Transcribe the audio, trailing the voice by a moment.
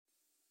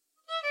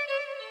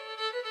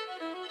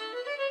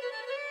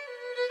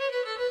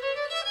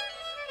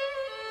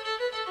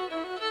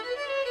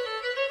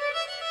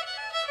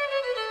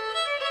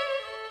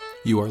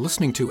You are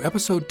listening to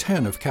Episode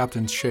 10 of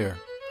Captain's Share,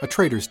 a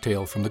trader's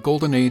tale from the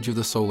golden age of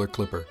the solar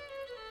clipper.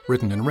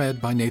 Written and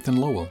read by Nathan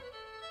Lowell.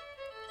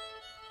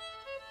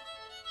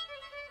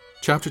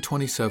 Chapter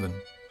 27,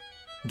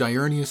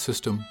 Diurnia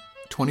System,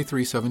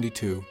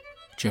 2372,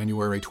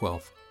 January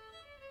 12th.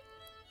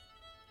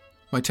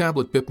 My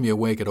tablet bipped me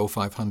awake at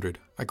 0500.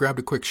 I grabbed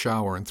a quick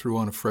shower and threw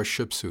on a fresh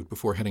ship suit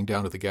before heading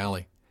down to the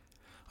galley.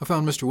 I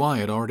found Mr.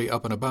 Wyatt already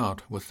up and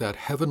about, with that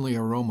heavenly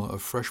aroma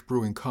of fresh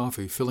brewing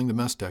coffee filling the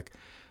mess deck,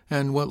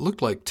 and what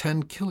looked like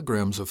 10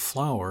 kilograms of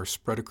flour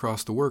spread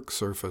across the work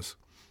surface.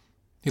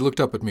 He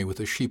looked up at me with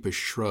a sheepish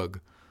shrug.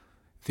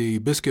 "The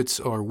biscuits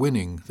are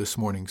winning this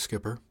morning,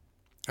 Skipper."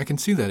 "I can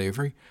see that,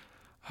 Avery.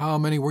 How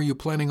many were you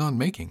planning on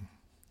making?"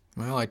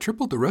 "Well, I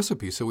tripled the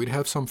recipe so we'd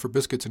have some for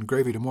biscuits and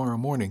gravy tomorrow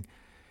morning.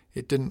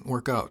 It didn't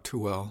work out too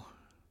well."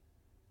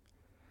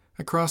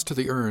 I crossed to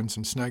the urns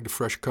and snagged a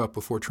fresh cup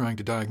before trying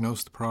to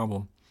diagnose the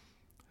problem.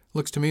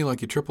 "Looks to me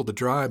like you tripled the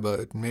dry,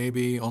 but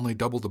maybe only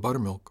doubled the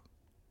buttermilk."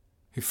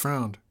 He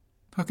frowned.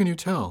 "How can you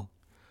tell?"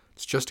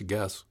 "It's just a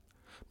guess.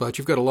 But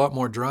you've got a lot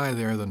more dry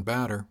there than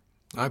batter.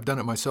 I've done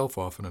it myself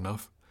often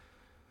enough.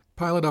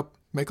 Pile it up,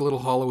 make a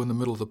little hollow in the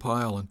middle of the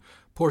pile, and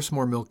pour some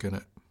more milk in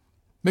it.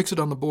 Mix it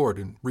on the board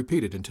and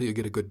repeat it until you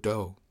get a good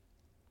dough."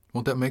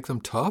 "Won't that make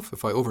them tough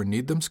if I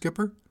over-knead them,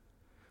 Skipper?"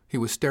 He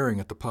was staring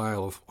at the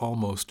pile of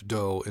almost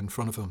dough in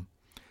front of him.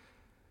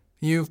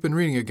 "You've been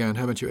reading again,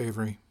 haven't you,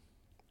 Avery?"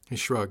 He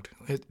shrugged.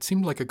 "It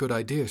seemed like a good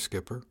idea,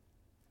 Skipper."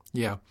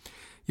 "Yeah.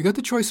 You got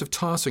the choice of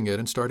tossing it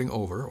and starting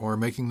over, or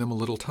making them a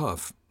little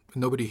tough.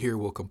 Nobody here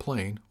will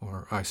complain,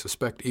 or I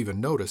suspect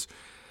even notice.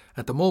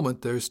 At the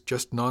moment, there's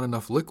just not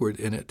enough liquid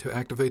in it to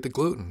activate the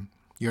gluten.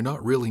 You're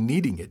not really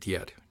kneading it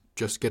yet,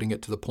 just getting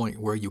it to the point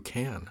where you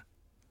can."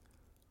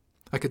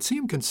 I could see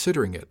him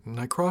considering it, and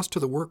I crossed to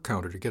the work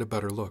counter to get a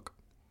better look.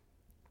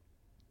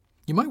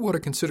 "You might want to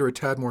consider a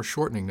tad more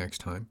shortening next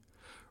time.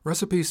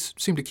 Recipes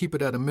seem to keep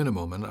it at a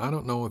minimum, and I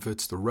don't know if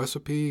it's the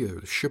recipe,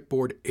 or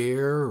shipboard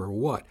air, or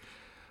what.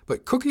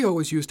 But Cookie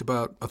always used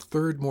about a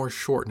third more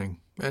shortening,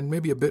 and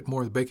maybe a bit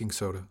more baking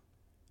soda."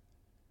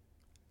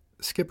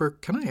 "Skipper,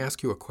 can I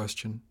ask you a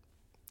question?"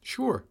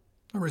 "Sure.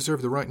 I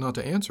reserve the right not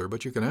to answer,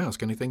 but you can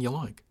ask anything you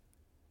like."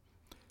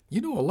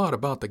 "You know a lot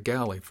about the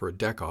galley for a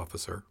deck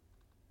officer."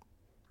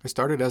 "I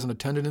started as an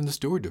attendant in the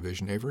steward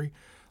division, Avery.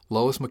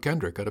 Lois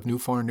McKendrick out of New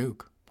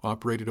Farnook.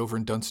 Operated over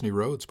in Dunsany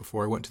Roads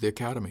before I went to the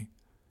academy."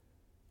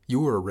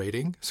 "You were a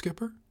rating,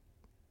 Skipper?"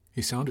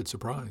 He sounded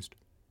surprised.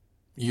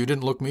 "You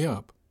didn't look me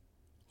up."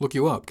 "Look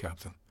you up,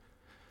 Captain.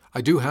 I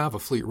do have a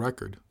fleet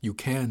record. You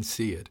can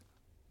see it.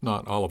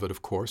 Not all of it,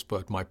 of course,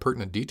 but my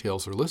pertinent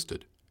details are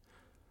listed."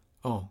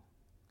 "Oh."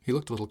 He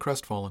looked a little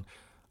crestfallen.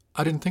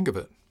 "I didn't think of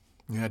it."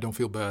 "Yeah, don't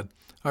feel bad.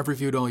 I've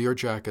reviewed all your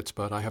jackets,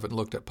 but I haven't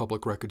looked at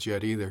public records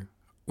yet either.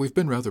 We've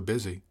been rather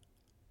busy."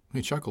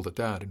 He chuckled at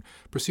that and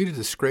proceeded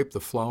to scrape the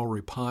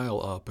floury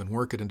pile up and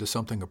work it into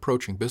something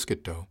approaching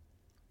biscuit dough.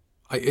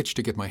 I itched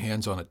to get my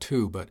hands on it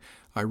too, but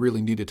I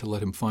really needed to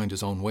let him find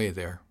his own way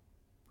there.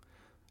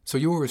 "So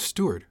you were a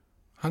steward.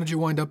 How did you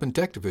wind up in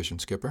deck division,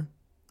 Skipper?"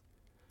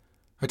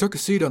 I took a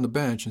seat on the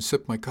bench and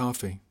sipped my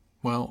coffee.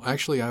 Well,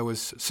 actually I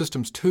was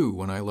Systems 2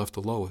 when I left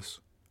the Lois.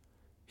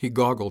 He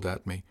goggled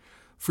at me,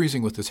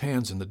 freezing with his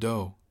hands in the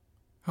dough.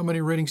 "How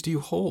many ratings do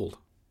you hold?"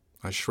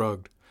 I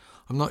shrugged.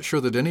 "I'm not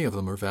sure that any of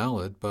them are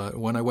valid, but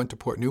when I went to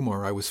Port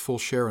Newmar I was full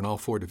share in all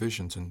 4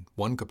 divisions in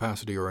one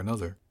capacity or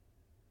another."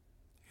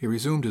 He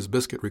resumed his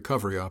biscuit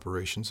recovery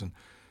operations and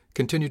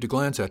continued to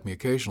glance at me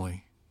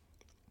occasionally.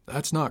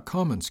 "That's not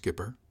common,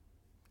 Skipper."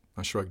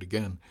 I shrugged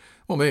again.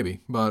 "Well, maybe,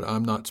 but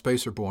I'm not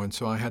spacer-born,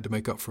 so I had to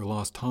make up for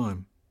lost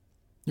time."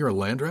 "You're a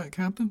land rat,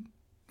 Captain?"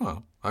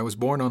 "Well, I was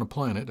born on a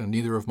planet, and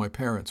neither of my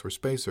parents were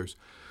spacers.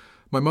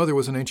 My mother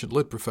was an ancient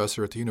lit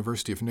professor at the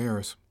University of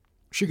Nares.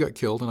 She got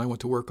killed, and I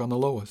went to work on the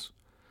Lois.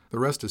 The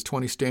rest is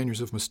 20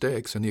 standards of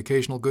mistakes and the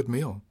occasional good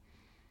meal."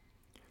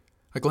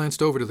 I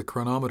glanced over to the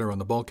chronometer on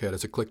the bulkhead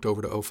as it clicked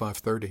over to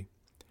 0530.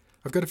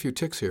 "I've got a few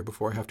ticks here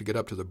before I have to get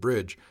up to the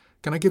bridge.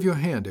 Can I give you a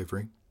hand,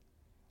 Avery?"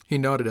 He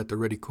nodded at the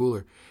ready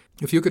cooler.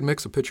 "If you could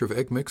mix a pitcher of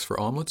egg mix for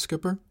omelets,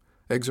 Skipper?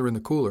 Eggs are in the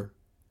cooler."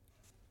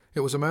 It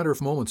was a matter of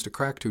moments to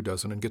crack 2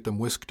 dozen and get them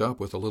whisked up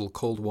with a little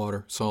cold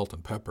water, salt,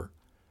 and pepper.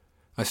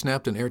 I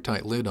snapped an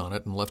airtight lid on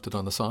it and left it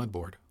on the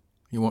sideboard.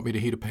 "You want me to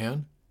heat a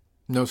pan?"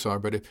 "No, sir,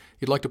 but if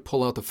you'd like to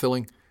pull out the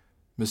filling—"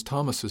 Miss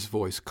Thomas's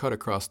voice cut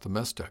across the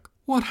mess deck.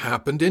 "What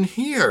happened in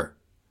here?"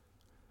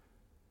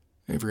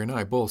 Avery and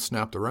I both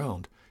snapped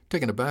around,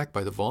 taken aback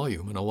by the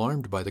volume and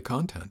alarmed by the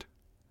content.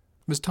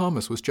 Miss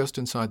Thomas was just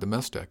inside the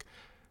mess deck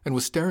and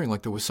was staring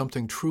like there was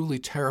something truly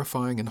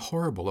terrifying and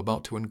horrible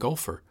about to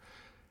engulf her.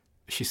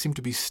 She seemed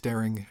to be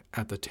staring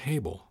at the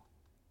table.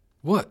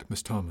 "What,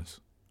 Miss Thomas?"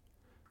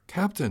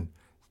 "Captain,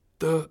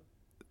 the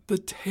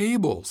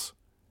tables."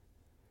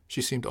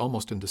 She seemed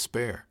almost in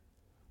despair.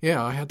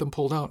 "Yeah, I had them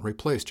pulled out and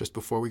replaced just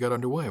before we got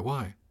underway.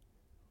 Why?"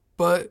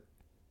 But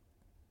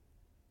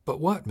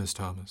what, Miss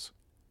Thomas?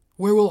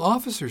 Where will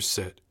officers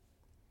sit?"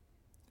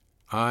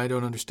 "I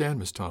don't understand,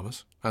 Miss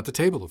Thomas. At the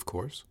table, of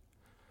course."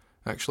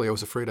 Actually, I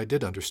was afraid I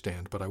did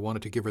understand, but I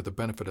wanted to give her the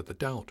benefit of the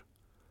doubt.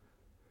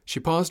 She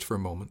paused for a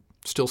moment,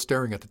 still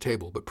staring at the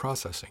table, but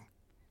processing.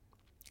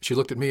 She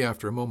looked at me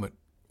after a moment.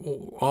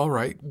 All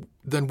right,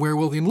 then where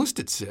will the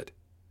enlisted sit?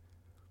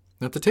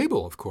 At the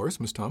table, of course,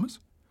 Miss Thomas.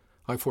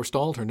 I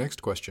forestalled her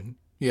next question.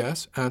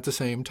 Yes, at the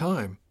same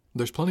time.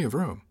 There's plenty of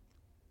room.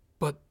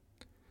 But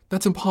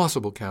that's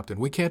impossible, Captain.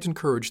 We can't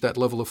encourage that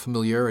level of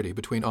familiarity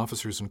between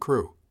officers and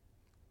crew.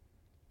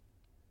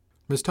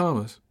 Miss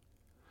Thomas,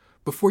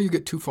 before you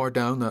get too far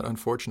down that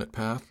unfortunate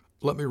path,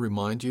 let me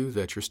remind you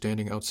that you're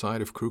standing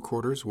outside of crew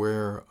quarters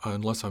where,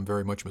 unless I'm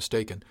very much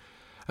mistaken,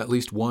 at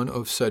least one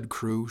of said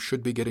crew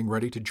should be getting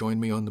ready to join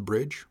me on the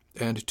bridge,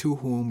 and to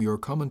whom your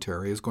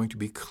commentary is going to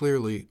be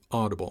clearly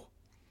audible.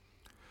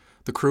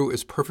 The crew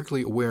is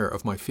perfectly aware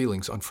of my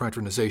feelings on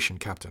fraternization,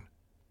 Captain.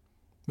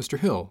 Mr.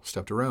 Hill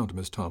stepped around to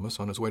Miss Thomas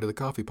on his way to the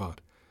coffee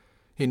pot.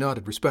 He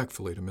nodded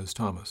respectfully to Miss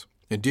Thomas.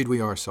 Indeed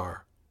we are,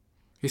 sir.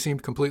 He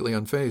seemed completely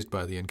unfazed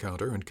by the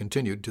encounter and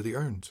continued to the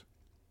urns.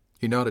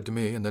 He nodded to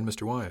me and then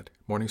Mr. Wyatt.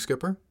 Morning,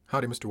 Skipper.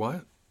 Howdy, Mr.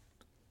 Wyatt.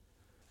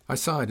 I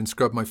sighed and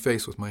scrubbed my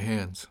face with my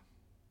hands.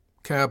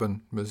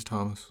 Cabin, Miss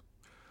Thomas.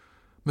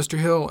 Mr.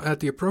 Hill, at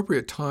the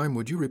appropriate time,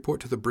 would you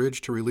report to the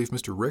bridge to relieve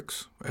Mr.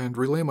 Ricks, and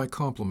relay my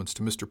compliments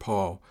to Mr.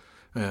 Paul,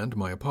 and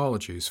my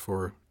apologies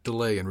for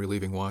delay in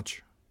relieving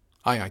watch?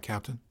 Aye,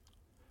 Captain.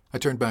 I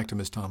turned back to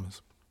Miss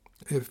Thomas.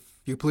 If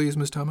you please,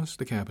 Miss Thomas,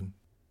 the cabin.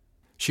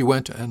 She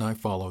went, and I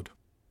followed.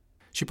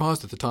 She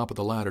paused at the top of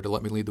the ladder to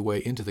let me lead the way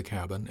into the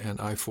cabin, and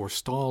I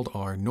forestalled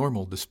our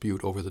normal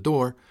dispute over the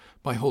door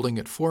by holding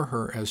it for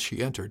her as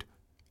she entered,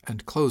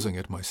 and closing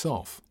it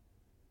myself.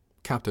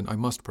 Captain, I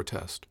must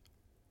protest.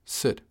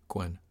 Sit,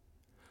 Gwen.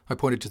 I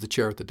pointed to the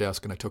chair at the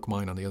desk, and I took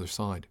mine on the other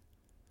side.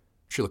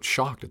 She looked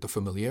shocked at the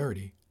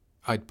familiarity.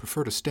 I'd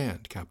prefer to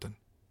stand, Captain.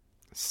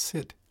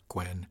 Sit,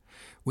 Gwen.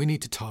 We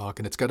need to talk,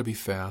 and it's got to be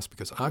fast,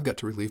 because I've got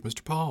to relieve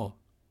Mr. Paul.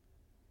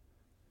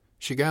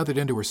 She gathered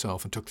into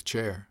herself and took the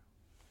chair.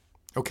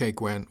 Okay,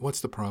 Gwen,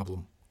 what's the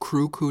problem?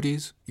 Crew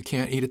cooties? You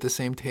can't eat at the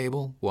same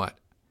table? What?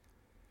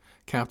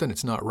 Captain,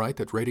 it's not right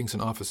that ratings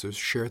and officers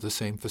share the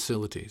same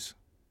facilities.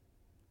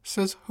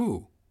 Says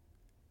who?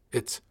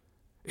 It's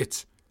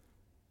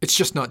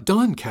just not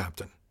done,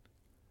 Captain.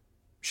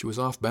 She was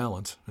off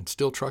balance and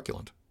still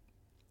truculent.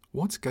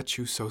 What's got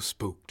you so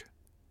spooked?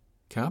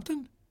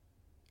 Captain?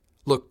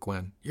 Look,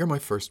 Gwen, you're my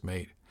first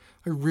mate.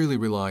 I really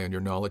rely on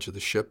your knowledge of the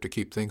ship to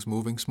keep things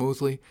moving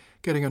smoothly.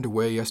 Getting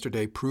underway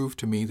yesterday proved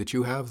to me that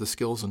you have the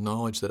skills and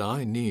knowledge that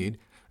I need,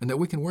 and that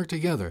we can work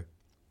together.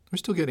 We're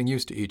still getting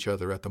used to each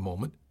other at the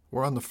moment.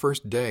 We're on the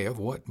first day of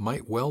what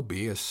might well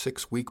be a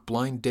 6-week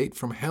blind date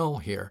from hell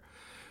here.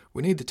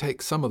 We need to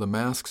take some of the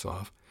masks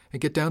off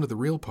and get down to the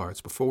real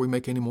parts before we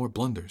make any more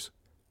blunders.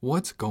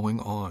 What's going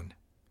on?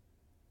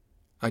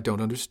 I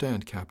don't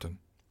understand, Captain.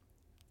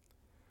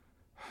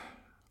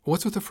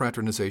 What's with the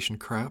fraternization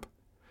crap?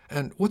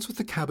 And what's with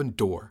the cabin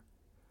door?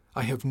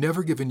 I have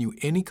never given you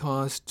any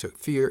cause to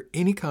fear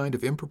any kind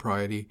of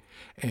impropriety,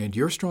 and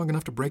you're strong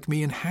enough to break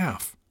me in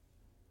half.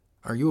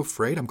 Are you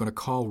afraid I'm going to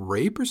call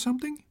rape or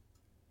something?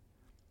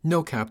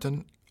 No,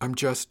 Captain, I'm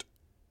just...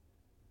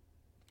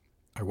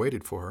 I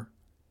waited for her.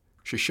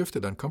 She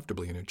shifted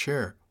uncomfortably in her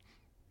chair.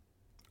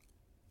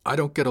 I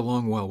don't get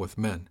along well with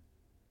men.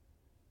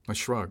 I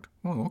shrugged.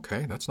 Oh,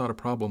 okay, that's not a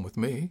problem with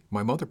me.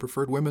 My mother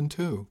preferred women,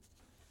 too.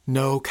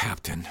 No,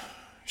 Captain.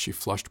 She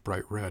flushed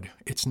bright red.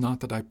 It's not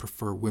that I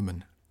prefer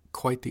women.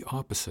 Quite the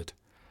opposite.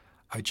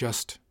 I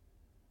just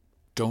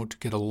don't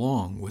get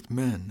along with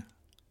men.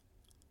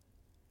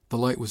 The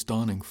light was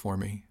dawning for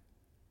me.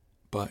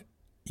 But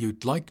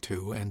you'd like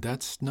to, and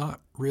that's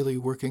not really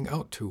working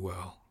out too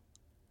well.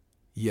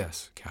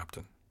 Yes,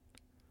 Captain.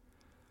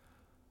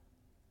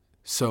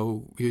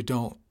 So you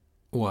don't,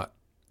 what,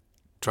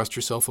 trust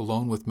yourself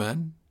alone with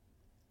men?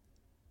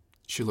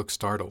 She looked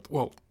startled.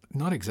 Well,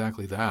 not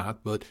exactly that,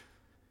 but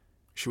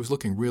she was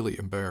looking really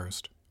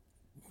embarrassed.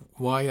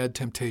 Why add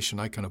temptation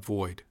I can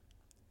avoid?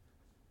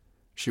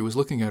 She was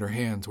looking at her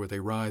hands where they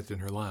writhed in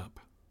her lap.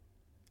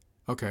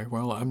 Okay,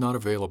 well, I'm not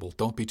available.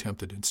 Don't be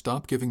tempted, and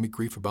stop giving me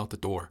grief about the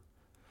door.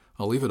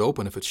 I'll leave it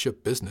open if it's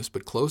ship business,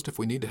 but closed if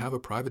we need to have a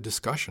private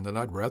discussion that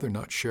I'd rather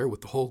not share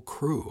with the whole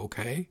crew,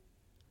 okay?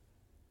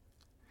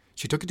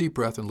 She took a deep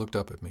breath and looked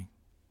up at me.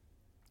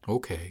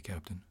 Okay,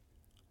 Captain.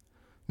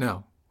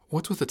 Now,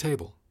 what's with the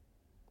table?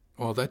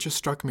 Well, that just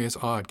struck me as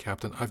odd,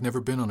 Captain. I've never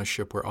been on a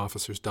ship where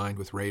officers dined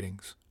with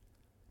ratings.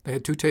 They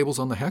had 2 tables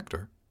on the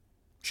Hector.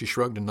 She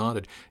shrugged and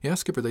nodded. Yeah,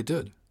 Skipper, they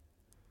did.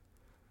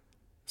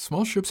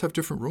 Small ships have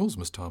different rules,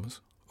 Miss Thomas.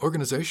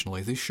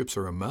 Organizationally, these ships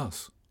are a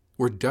mess.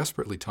 We're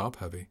desperately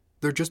top-heavy.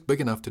 They're just big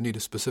enough to need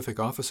a specific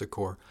officer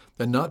corps,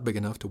 and not big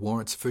enough to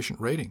warrant sufficient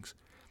ratings.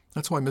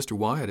 That's why Mr.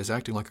 Wyatt is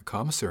acting like a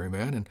commissary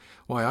man, and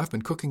why I've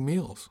been cooking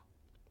meals.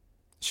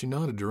 She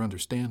nodded her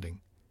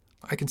understanding.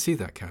 I can see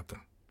that, Captain.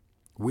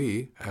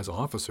 We, as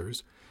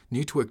officers,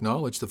 need to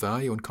acknowledge the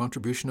value and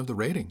contribution of the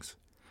ratings.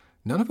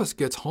 None of us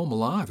gets home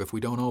alive if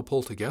we don't all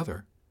pull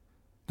together.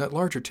 That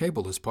larger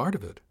table is part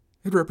of it.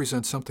 It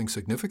represents something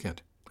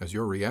significant, as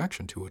your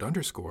reaction to it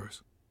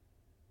underscores.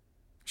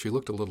 She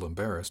looked a little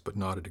embarrassed, but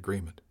nodded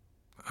agreement.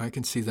 I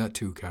can see that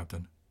too,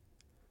 Captain.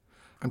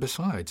 And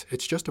besides,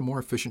 it's just a more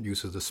efficient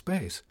use of the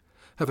space.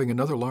 Having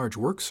another large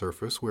work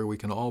surface where we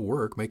can all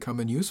work may come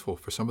in useful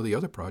for some of the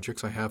other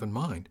projects I have in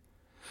mind.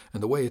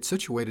 And the way it's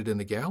situated in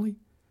the galley,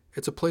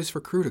 it's a place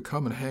for crew to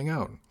come and hang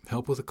out,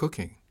 help with the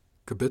cooking,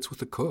 kibitz with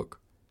the cook.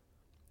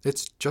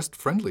 It's just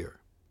friendlier.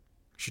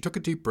 She took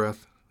a deep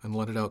breath and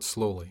let it out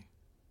slowly,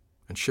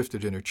 and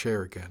shifted in her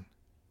chair again.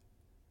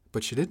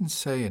 But she didn't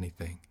say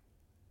anything.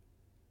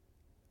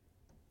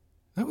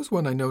 That was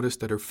when I noticed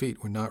that her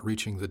feet were not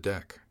reaching the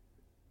deck.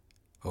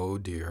 Oh,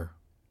 dear.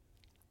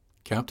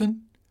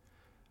 Captain?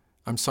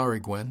 I'm sorry,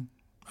 Gwen.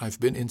 I've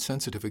been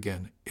insensitive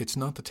again. It's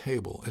not the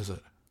table, is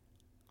it?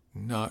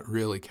 Not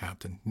really,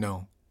 Captain.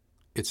 No.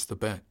 It's the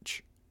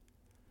bench.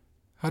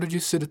 How did you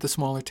sit at the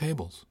smaller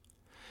tables?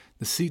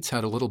 The seats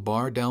had a little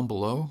bar down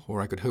below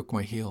where I could hook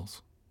my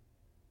heels.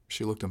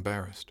 She looked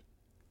embarrassed.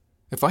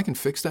 If I can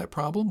fix that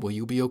problem, will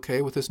you be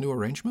okay with this new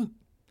arrangement?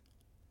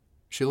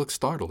 She looked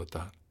startled at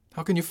that.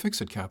 How can you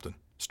fix it, Captain?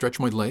 Stretch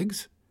my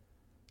legs?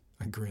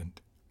 I grinned.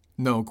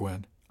 No,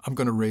 Gwen. I'm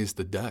going to raise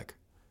the deck.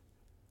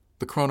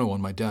 The chrono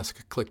on my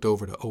desk clicked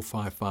over to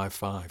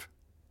 0555.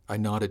 I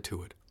nodded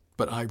to it.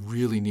 But I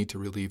really need to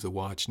relieve the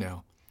watch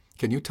now.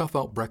 Can you tough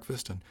out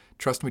breakfast and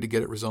trust me to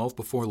get it resolved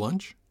before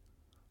lunch?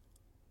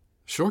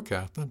 Sure,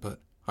 Captain, but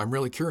I'm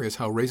really curious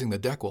how raising the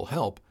deck will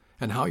help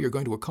and how you're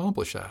going to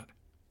accomplish that.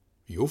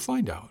 You'll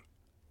find out.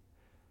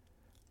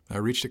 I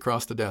reached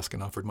across the desk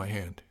and offered my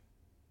hand.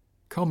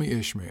 Call me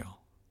Ishmael.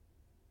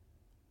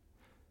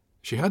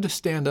 She had to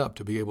stand up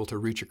to be able to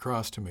reach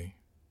across to me,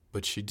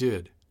 but she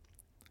did.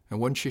 And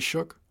when she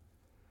shook,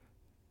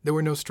 there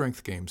were no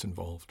strength games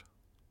involved.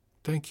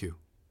 Thank you,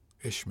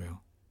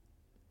 Ishmael.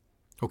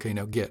 Okay,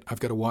 now get. I've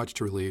got a watch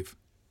to relieve.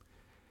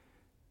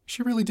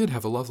 She really did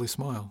have a lovely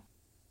smile.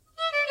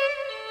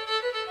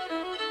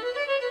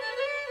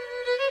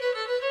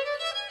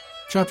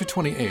 Chapter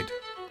 28,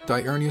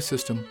 Diurnia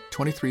System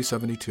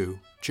 2372,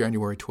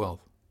 January 12th.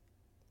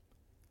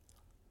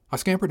 I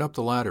scampered up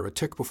the ladder a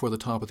tick before the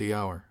top of the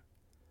hour.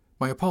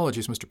 My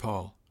apologies, Mr.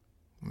 Paul.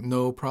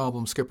 No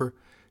problem, Skipper.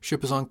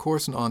 Ship is on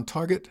course and on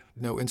target.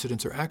 No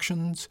incidents or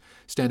actions.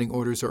 Standing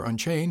orders are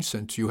unchanged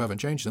since you haven't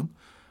changed them.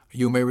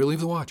 You may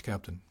relieve the watch,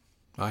 Captain.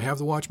 I have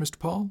the watch, Mr.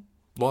 Paul.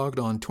 Logged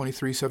on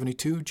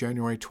 2372,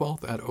 January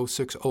 12th at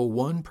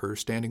 0601 per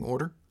standing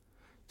order.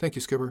 Thank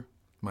you, Skipper.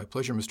 My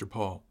pleasure, Mr.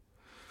 Paul.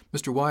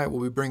 Mr. Wyatt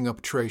will be bringing up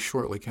a tray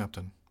shortly,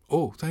 Captain.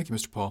 Oh, thank you,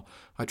 Mr. Paul.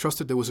 I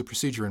trusted there was a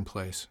procedure in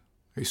place.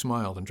 He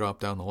smiled and dropped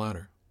down the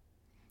ladder.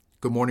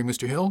 Good morning,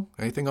 Mr. Hill.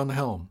 Anything on the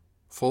helm?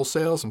 Full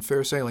sails and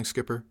fair sailing,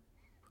 Skipper.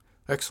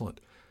 Excellent.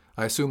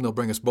 I assume they'll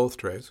bring us both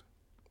trays.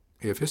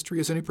 If history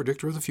is any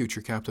predictor of the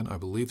future, Captain, I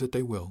believe that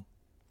they will.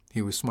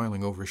 He was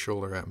smiling over his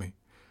shoulder at me.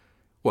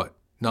 What,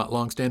 not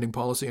long-standing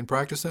policy in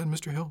practice, then,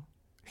 Mr. Hill?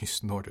 He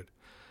snorted.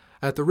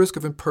 At the risk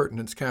of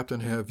impertinence,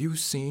 Captain, have you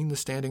seen the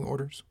standing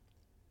orders?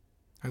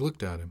 I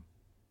looked at him.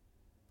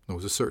 There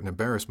was a certain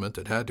embarrassment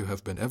that had to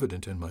have been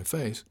evident in my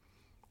face.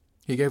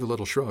 He gave a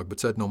little shrug, but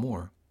said no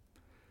more.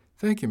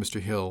 Thank you,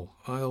 Mr. Hill.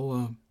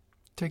 I'll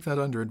take that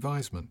under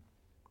advisement.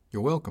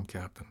 You're welcome,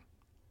 Captain.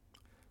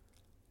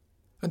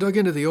 I dug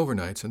into the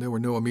overnights, and there were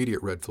no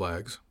immediate red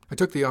flags. I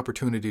took the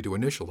opportunity to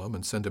initial them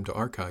and send them to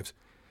archives,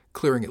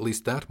 clearing at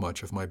least that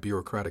much of my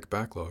bureaucratic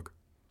backlog.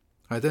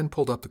 I then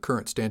pulled up the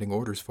current standing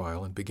orders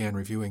file and began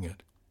reviewing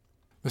it.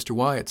 Mr.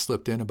 Wyatt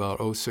slipped in about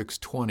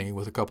 0620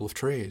 with a couple of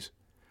trays.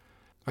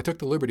 I took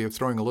the liberty of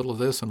throwing a little of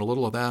this and a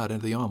little of that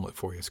into the omelet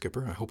for you,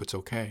 Skipper. I hope it's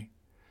okay.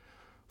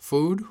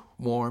 Food,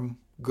 warm,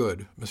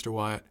 good, Mr.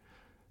 Wyatt.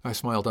 I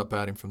smiled up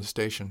at him from the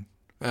station.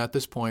 At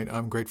this point,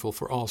 I'm grateful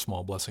for all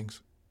small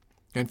blessings.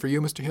 And for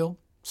you, Mr. Hill,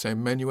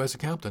 same menu as the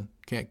captain.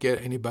 Can't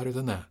get any better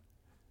than that.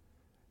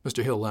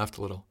 Mr. Hill laughed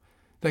a little.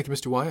 Thank you,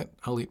 Mr. Wyatt.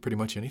 I'll eat pretty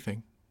much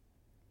anything.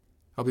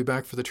 I'll be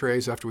back for the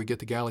trays after we get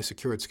the galley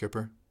secured,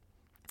 Skipper.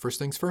 First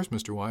things first,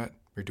 Mr. Wyatt.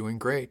 You're doing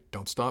great.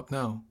 Don't stop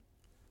now.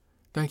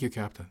 Thank you,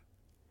 Captain.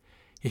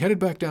 He headed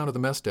back down to the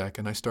mess deck,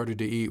 and I started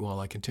to eat while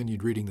I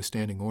continued reading the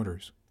standing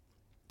orders.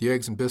 The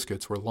eggs and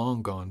biscuits were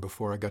long gone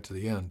before I got to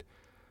the end,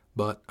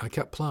 but I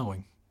kept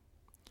plowing.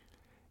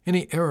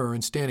 Any error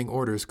in standing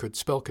orders could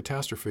spell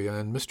catastrophe,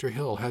 and Mr.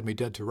 Hill had me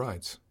dead to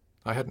rights.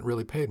 I hadn't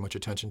really paid much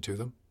attention to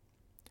them.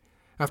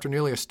 After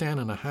nearly a stand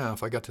and a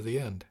half, I got to the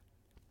end.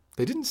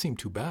 They didn't seem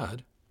too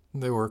bad.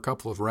 There were a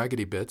couple of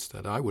raggedy bits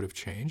that I would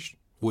change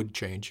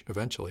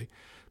eventually,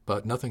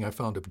 but nothing I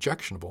found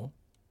objectionable.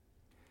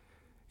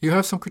 You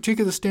have some critique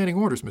of the standing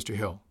orders, Mr.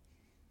 Hill.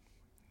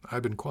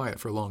 I'd been quiet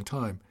for a long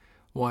time.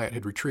 Wyatt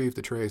had retrieved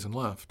the trays and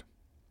left.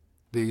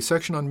 The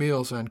section on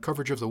meals and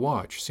coverage of the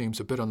watch seems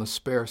a bit on the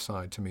spare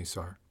side to me,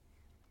 sir.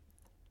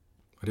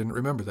 I didn't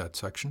remember that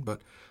section,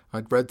 but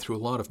I'd read through a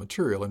lot of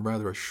material in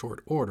rather a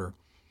short order.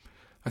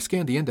 I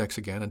scanned the index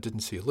again and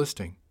didn't see a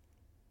listing.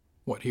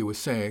 What he was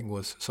saying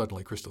was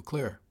suddenly crystal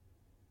clear.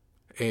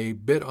 A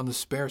bit on the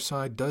spare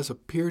side does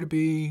appear to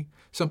be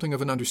something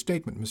of an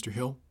understatement, Mr.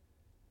 Hill.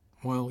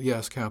 Well,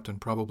 yes, Captain,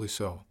 probably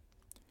so.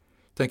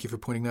 Thank you for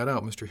pointing that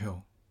out, Mr.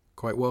 Hill.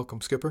 Quite welcome,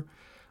 Skipper.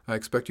 I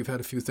expect you've had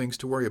a few things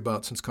to worry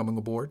about since coming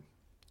aboard."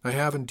 "I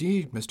have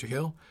indeed, Mr.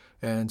 Hill.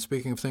 And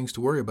speaking of things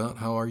to worry about,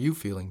 how are you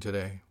feeling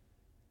today?"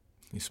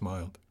 He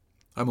smiled.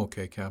 "I'm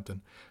okay,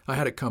 Captain. I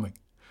had it coming.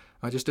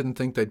 I just didn't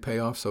think they'd pay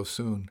off so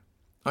soon.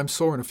 I'm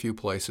sore in a few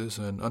places,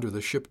 and under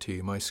the ship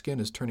tee my skin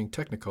is turning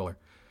technicolor.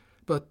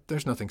 But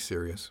there's nothing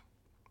serious.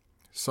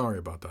 Sorry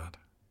about that."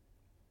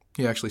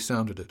 He actually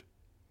sounded it.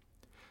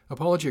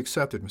 "Apology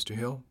accepted, Mr.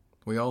 Hill.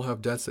 We all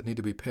have debts that need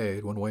to be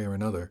paid, one way or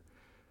another."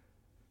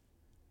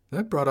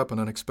 That brought up an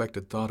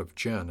unexpected thought of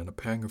Jen and a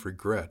pang of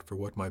regret for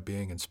what my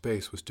being in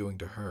space was doing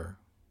to her.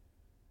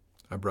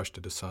 I brushed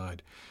it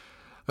aside.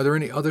 "Are there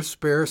any other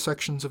spare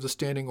sections of the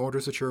standing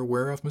orders that you're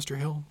aware of, Mr.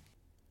 Hill?"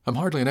 "I'm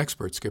hardly an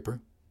expert,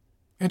 Skipper."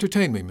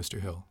 "Entertain me, Mr.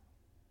 Hill."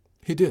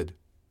 He did,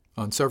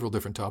 on several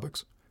different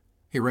topics.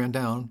 He ran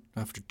down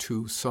after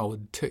 2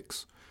 solid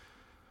ticks.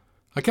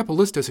 I kept a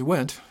list as he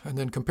went, and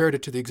then compared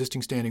it to the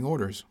existing standing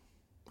orders.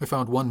 I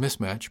found one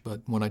mismatch,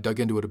 but when I dug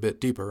into it a bit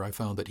deeper, I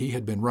found that he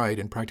had been right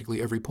in practically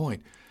every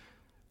point.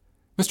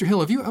 "Mr.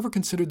 Hill, have you ever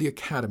considered the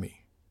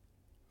Academy?"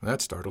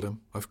 That startled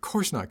him. "Of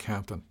course not,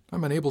 Captain.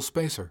 I'm an able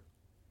spacer."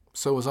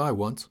 "So was I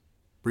once,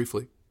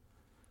 briefly."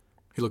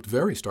 He looked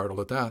very startled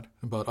at that,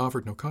 but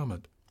offered no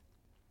comment.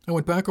 I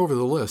went back over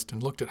the list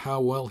and looked at how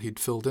well he'd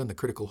filled in the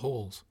critical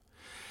holes.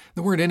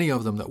 There weren't any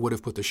of them that would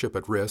have put the ship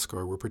at risk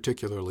or were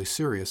particularly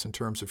serious in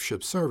terms of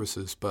ship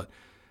services, but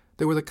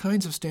they were the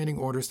kinds of standing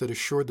orders that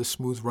assured the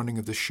smooth running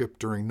of the ship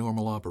during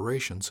normal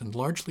operations and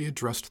largely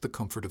addressed the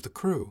comfort of the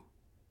crew.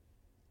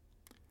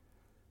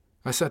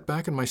 I sat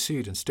back in my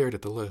seat and stared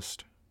at the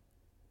list.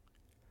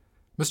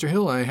 "Mr.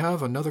 Hill, I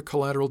have another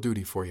collateral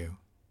duty for you."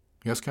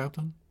 "Yes,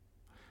 Captain?"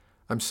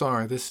 "I'm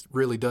sorry, this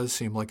really does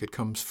seem like it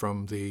comes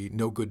from the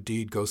no good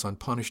deed goes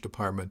unpunished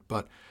department,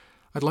 but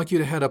I'd like you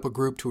to head up a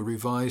group to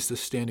revise the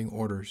standing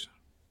orders."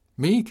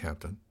 "Me,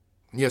 Captain?"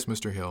 "Yes,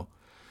 Mr. Hill.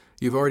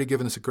 You've already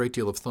given us a great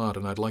deal of thought,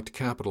 and I'd like to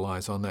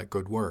capitalize on that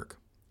good work.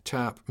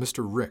 Tap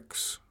Mr.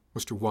 Ricks,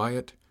 Mr.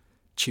 Wyatt,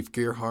 Chief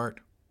Gearhart,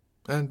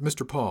 and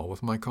Mr. Paul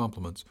with my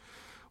compliments.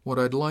 What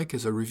I'd like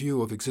is a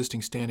review of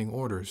existing standing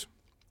orders.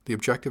 The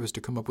objective is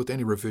to come up with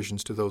any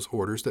revisions to those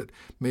orders that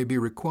may be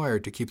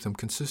required to keep them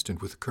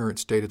consistent with the current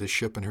state of the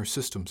ship and her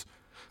systems,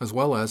 as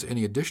well as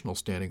any additional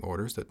standing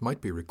orders that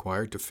might be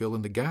required to fill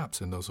in the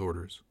gaps in those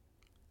orders."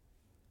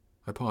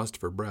 I paused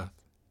for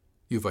breath.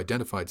 "You've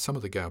identified some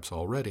of the gaps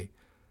already.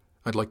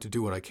 I'd like to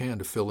do what I can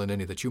to fill in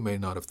any that you may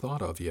not have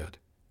thought of yet."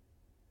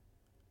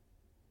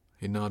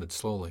 He nodded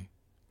slowly.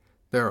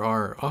 "There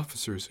are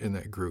officers in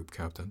that group,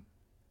 Captain."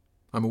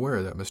 "I'm aware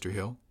of that, Mr.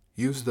 Hill.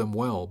 Use them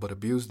well, but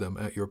abuse them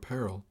at your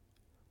peril."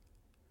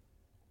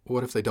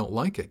 "What if they don't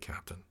like it,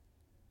 Captain?"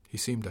 He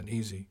seemed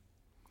uneasy.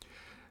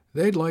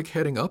 "They'd like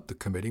heading up the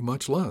committee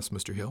much less,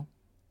 Mr. Hill."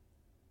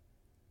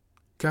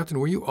 "Captain,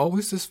 were you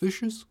always this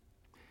vicious?"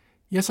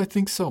 "Yes, I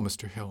think so,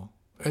 Mr. Hill.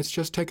 It's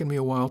just taken me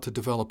a while to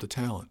develop the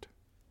talent."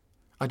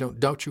 "I don't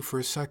doubt you for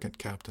a second,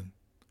 Captain."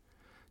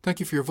 "Thank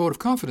you for your vote of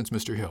confidence,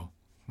 Mr. Hill."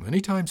 "Any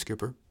time,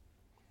 Skipper."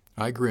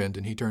 I grinned,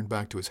 and he turned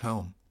back to his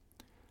helm.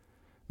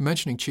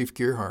 Mentioning Chief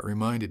Gearhart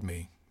reminded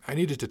me I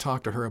needed to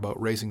talk to her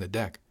about raising the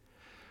deck.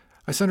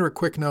 I sent her a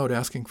quick note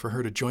asking for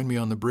her to join me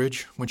on the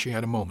bridge when she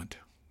had a moment.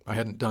 I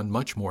hadn't done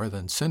much more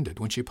than send it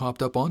when she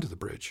popped up onto the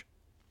bridge.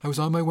 "I was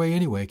on my way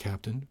anyway,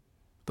 Captain."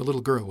 The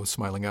little girl was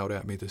smiling out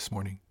at me this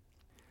morning.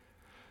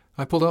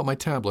 I pulled out my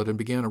tablet and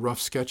began a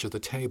rough sketch of the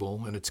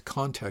table and its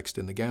context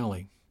in the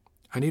galley.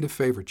 "I need a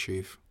favor,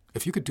 Chief.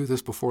 If you could do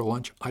this before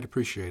lunch, I'd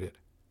appreciate it."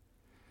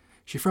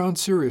 She frowned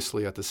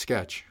seriously at the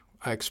sketch.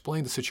 I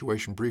explained the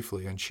situation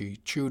briefly, and she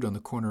chewed on the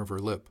corner of her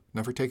lip,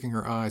 never taking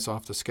her eyes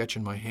off the sketch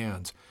in my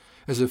hands,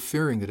 as if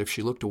fearing that if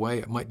she looked away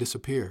it might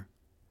disappear.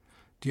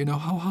 "Do you know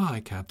how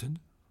high, Captain?"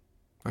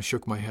 I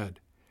shook my head.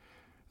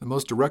 "The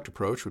most direct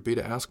approach would be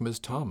to ask Ms.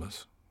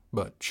 Thomas,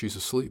 but she's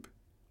asleep."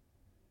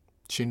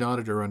 She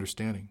nodded her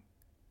understanding.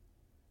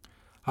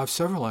 "I've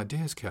several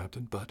ideas,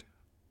 Captain, but—"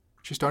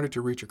 She started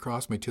to reach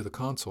across me to the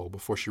console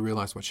before she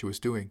realized what she was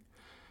doing.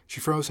 She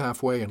froze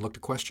halfway and looked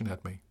a question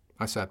at me.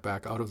 I sat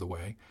back out of the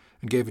way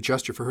and gave a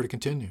gesture for her to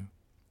continue.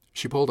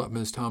 She pulled up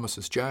Ms.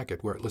 Thomas's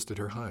jacket where it listed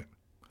her height.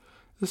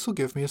 "This'll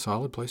give me a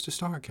solid place to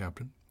start,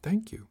 Captain.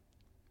 Thank you."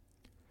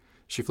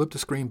 She flipped the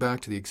screen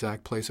back to the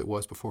exact place it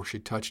was before she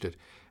touched it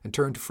and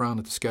turned to frown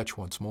at the sketch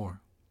once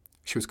more.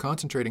 She was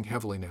concentrating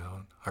heavily now,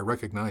 and I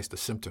recognized the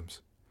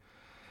symptoms.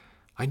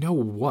 "I know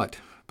what,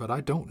 but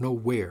I don't know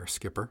where,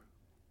 Skipper."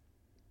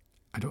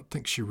 I don't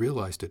think she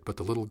realized it, but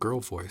the little girl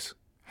voice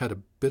had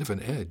a bit of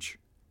an edge.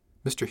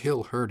 Mr.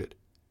 Hill heard it.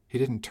 He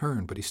didn't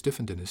turn, but he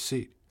stiffened in his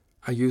seat.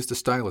 I used the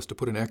stylus to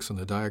put an X on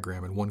the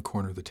diagram in one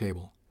corner of the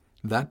table.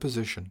 That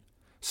position,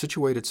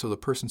 situated so the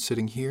person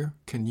sitting here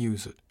can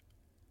use it.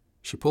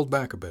 She pulled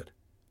back a bit,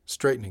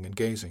 straightening and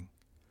gazing.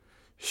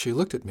 She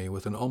looked at me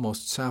with an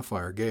almost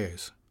sapphire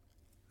gaze.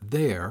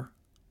 "There?"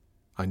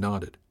 I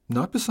nodded.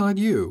 "Not beside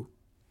you."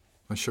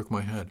 I shook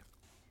my head.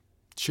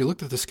 She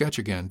looked at the sketch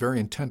again very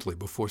intently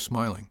before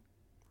smiling.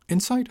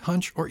 "Insight,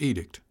 hunch, or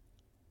edict?"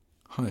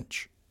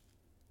 "Hunch."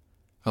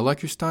 "I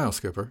like your style,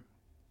 Skipper."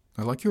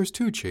 "I like yours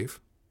too,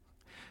 Chief."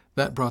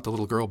 That brought the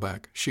little girl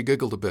back. She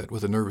giggled a bit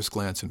with a nervous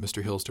glance in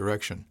Mr. Hill's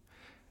direction.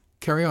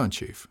 "Carry on,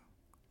 Chief."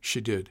 She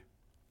did.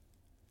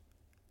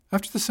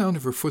 After the sound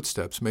of her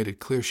footsteps made it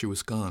clear she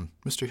was gone,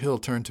 Mr. Hill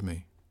turned to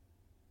me.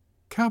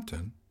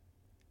 "Captain?"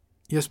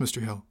 "Yes,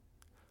 Mr. Hill."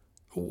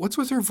 "What's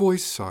with her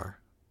voice, sir?"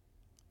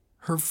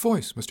 "Her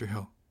voice, Mr.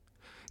 Hill."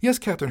 "Yes,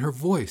 Captain, her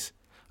voice.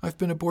 I've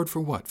been aboard for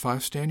what,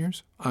 5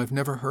 Stanyards? I've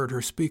never heard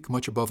her speak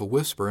much above a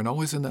whisper, and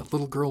always in that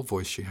little girl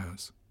voice she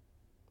has."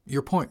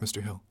 "Your point,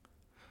 Mr. Hill."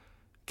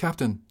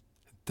 "Captain,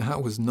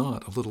 that was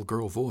not a little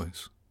girl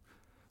voice."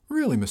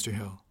 "Really, Mr.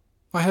 Hill?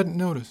 I hadn't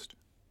noticed."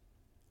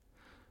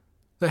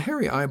 The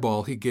hairy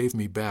eyeball he gave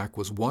me back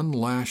was one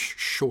lash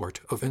short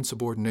of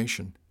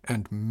insubordination,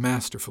 and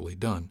masterfully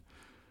done.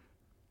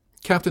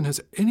 "Captain, has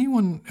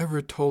anyone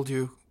ever told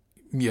you—"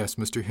 "Yes,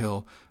 Mr.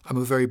 Hill, I'm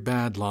a very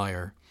bad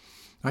liar.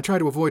 I try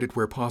to avoid it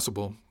where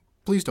possible.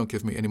 Please don't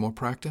give me any more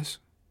practice."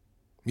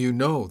 "You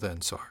know,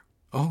 then, sir."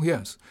 "Oh,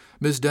 yes.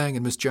 Miss Dang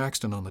and Miss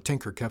Jackson on the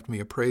Tinker kept me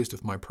appraised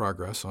of my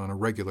progress on a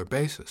regular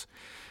basis.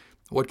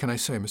 What can I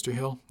say, Mr.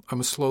 Hill? I'm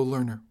a slow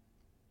learner."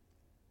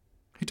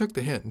 He took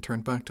the hint and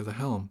turned back to the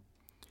helm.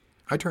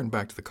 I turned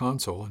back to the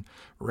console and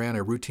ran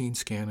a routine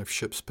scan of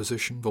ship's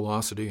position,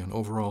 velocity, and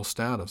overall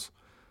status.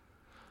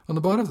 On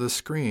the bottom of the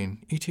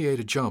screen, ETA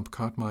to jump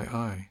caught my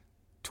eye.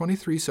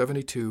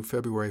 2372,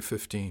 February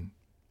 15.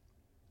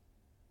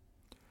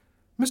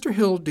 "Mr.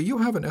 Hill, do you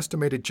have an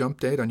estimated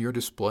jump date on your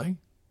display?"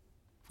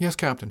 "Yes,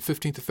 Captain,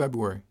 15th of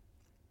February.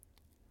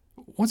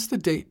 "What's the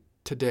date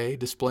today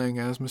displaying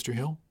as, Mr.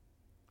 Hill?"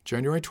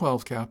 "January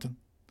 12th, Captain."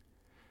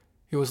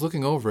 He was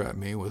looking over at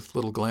me with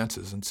little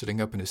glances and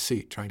sitting up in his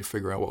seat trying to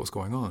figure out what was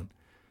going on.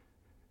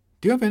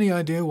 "Do you have any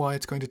idea why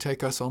it's going to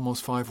take us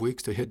almost 5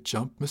 weeks to hit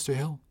jump, Mr.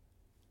 Hill?"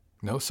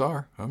 "No,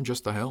 sir. I'm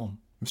just the helm.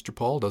 Mr.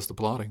 Paul does the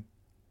plotting."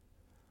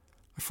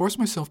 I forced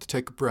myself to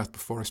take a breath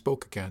before I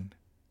spoke again.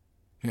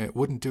 It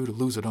wouldn't do to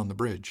lose it on the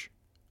bridge.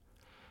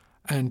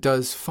 "And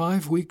does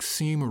 5 weeks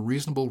seem a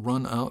reasonable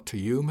run out to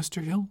you,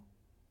 Mr. Hill?"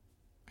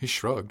 He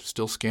shrugged,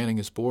 still scanning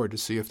his board to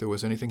see if there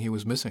was anything he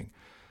was missing.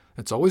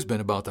 "It's always been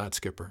about that,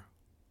 Skipper."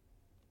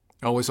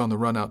 "Always on the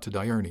run out to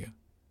Diurnia?"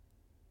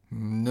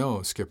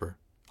 "No, Skipper.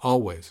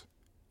 Always.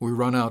 We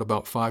run out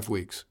about 5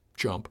 weeks.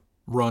 Jump.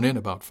 Run in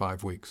about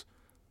 5 weeks.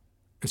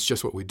 It's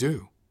just what we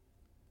do."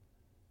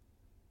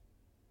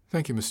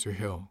 "Thank you, Mr.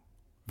 Hill.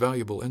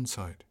 Valuable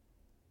insight."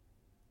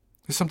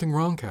 "Is something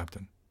wrong,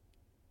 Captain?"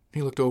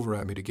 He looked over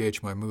at me to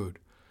gauge my mood.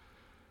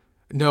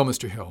 "No,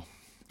 Mr. Hill."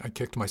 I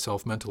kicked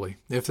myself mentally.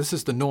 "If this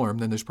is the norm,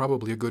 then there's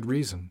probably a good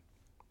reason."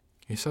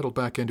 He settled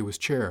back into his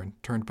chair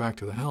and turned back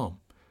to the helm.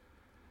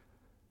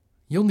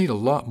 "You'll need a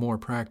lot more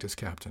practice,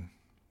 Captain."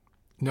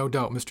 "No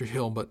doubt, Mr.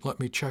 Hill, but let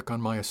me check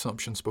on my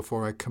assumptions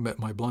before I commit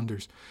my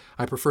blunders.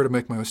 I prefer to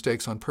make my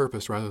mistakes on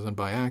purpose rather than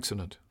by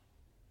accident."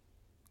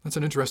 "That's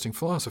an interesting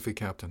philosophy,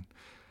 Captain."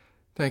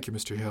 "Thank you,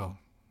 Mr. Hill."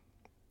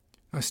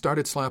 I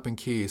started slapping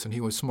keys, and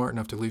he was smart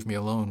enough to leave me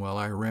alone while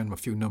I ran a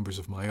few numbers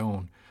of my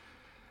own.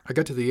 I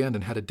got to the end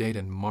and had a date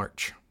in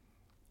March.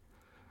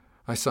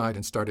 I sighed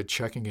and started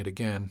checking it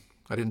again.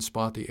 I didn't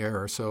spot the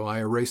error, so I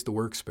erased the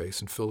workspace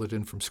and filled it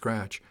in from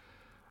scratch.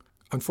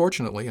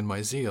 Unfortunately, in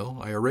my zeal,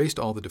 I erased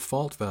all the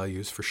default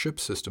values for ship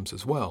systems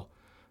as well,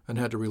 and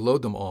had to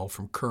reload them all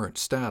from current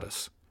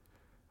status.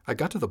 I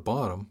got to the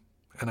bottom,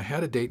 and I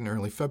had a date in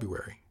early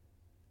February.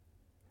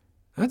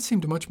 That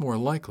seemed much more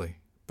likely,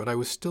 but I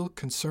was still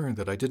concerned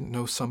that I didn't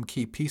know some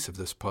key piece of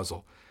this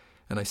puzzle,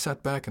 and I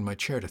sat back in my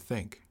chair to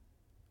think.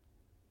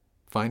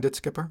 "Find it,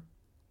 Skipper?"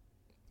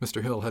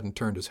 Mr. Hill hadn't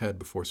turned his head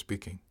before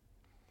speaking.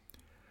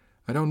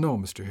 "I don't know,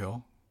 Mr.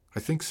 Hill. I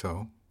think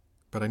so,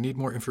 but I need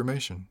more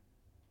information."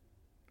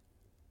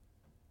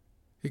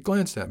 He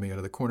glanced at me out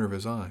of the corner of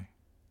his eye.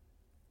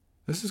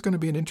 "This is going to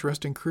be an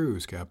interesting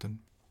cruise, Captain."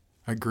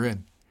 I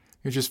grinned.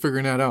 "You're just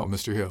figuring that out,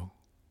 Mr. Hill."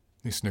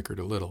 He snickered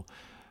a little.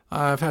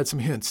 "I've had some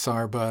hints,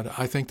 sir, but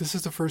I think this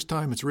is the first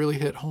time it's really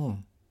hit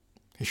home."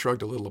 He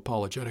shrugged a little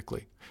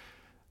apologetically.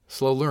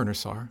 "Slow learner,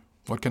 sir.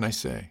 What can I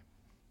say?"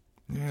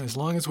 "Yeah, as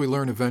long as we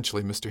learn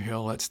eventually, Mr.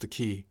 Hill, that's the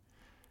key."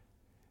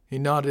 He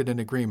nodded in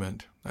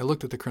agreement. I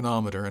looked at the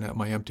chronometer and at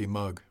my empty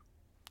mug.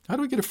 "How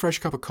do we get a fresh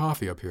cup of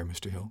coffee up here,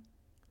 Mr. Hill?"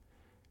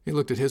 He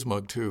looked at his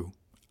mug, too.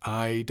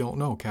 "I don't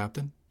know,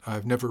 Captain.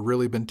 I've never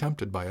really been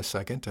tempted by a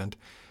second, and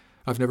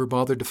I've never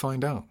bothered to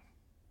find out."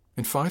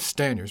 "In 5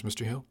 Stanyards,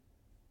 Mr. Hill?"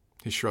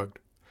 He shrugged.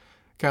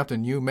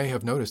 "Captain, you may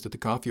have noticed that the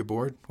coffee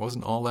aboard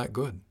wasn't all that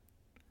good."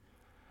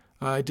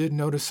 "I did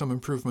notice some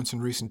improvements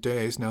in recent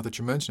days, now that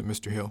you mention it,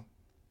 Mr. Hill."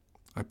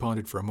 I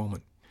pondered for a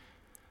moment.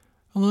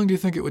 "How long do you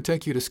think it would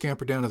take you to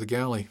scamper down to the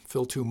galley,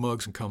 fill 2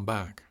 mugs, and come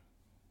back?"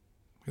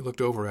 He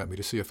looked over at me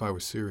to see if I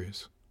was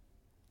serious.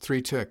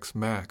 3 ticks,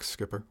 max,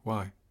 Skipper.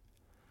 Why?"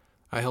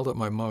 I held up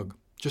my mug.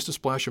 "Just a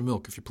splash of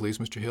milk, if you please,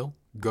 Mr. Hill.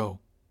 Go."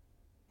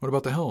 "What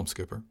about the helm,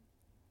 Skipper?"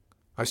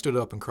 I stood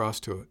up and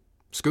crossed to it.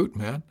 "Scoot,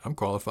 man. I'm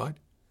qualified."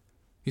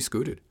 He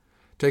scooted,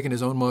 taking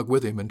his own mug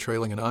with him and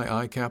trailing an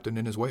aye-aye captain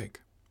in his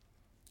wake.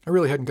 I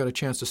really hadn't got a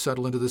chance to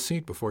settle into the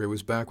seat before he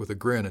was back with a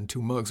grin and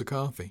 2 mugs of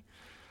coffee.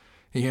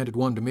 He handed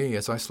one to me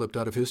as I slipped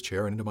out of his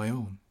chair and into my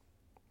own.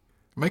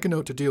 Make a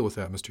note to deal with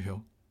that, Mr.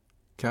 Hill.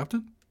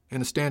 Captain, in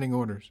the standing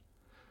orders.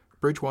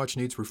 Bridge watch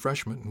needs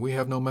refreshment, and we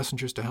have no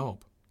messengers to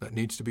help. That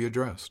needs to be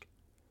addressed.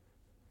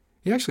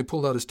 He actually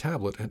pulled out his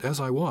tablet and, as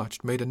I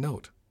watched, made a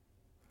note.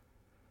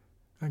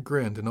 I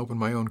grinned and opened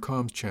my own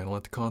comms channel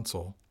at the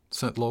console,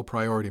 sent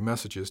low-priority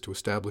messages to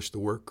establish the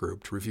work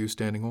group to review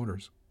standing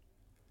orders.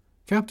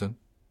 Captain?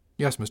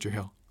 Yes, Mr.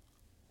 Hill.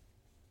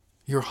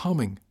 You're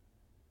humming.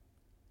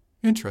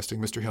 Interesting,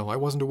 Mr. Hill. I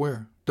wasn't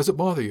aware. Does it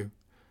bother you?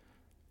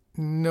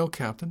 No,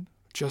 Captain.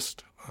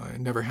 Just, I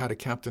never had a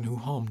captain who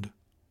hummed.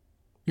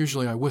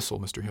 Usually I whistle,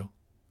 Mr. Hill.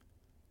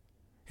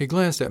 He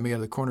glanced at me out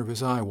of the corner of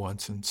his eye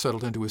once and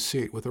settled into his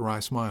seat with a wry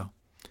smile.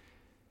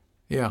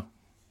 Yeah,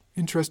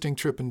 interesting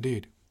trip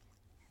indeed.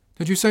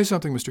 Did you say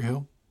something, Mr.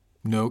 Hill?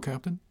 No,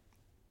 Captain.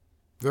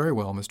 Very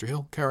well, Mr.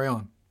 Hill. Carry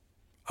on.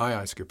 Aye,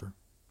 aye, Skipper.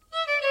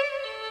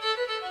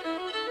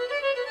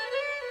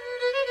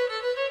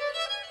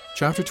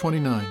 Chapter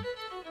 29,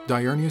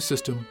 Diurnia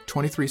System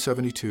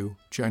 2372,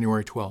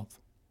 January 12th.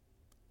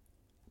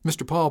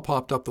 Mr. Paul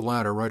popped up the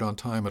ladder right on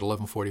time at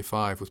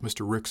 11:45 with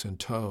Mr. Ricks in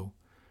tow.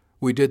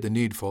 We did the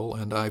needful,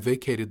 and I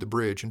vacated the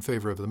bridge in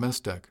favor of the mess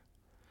deck.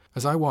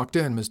 As I walked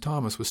in, Ms.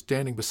 Thomas was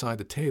standing beside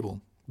the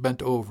table,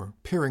 bent over,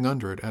 peering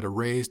under it at a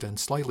raised and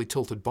slightly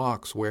tilted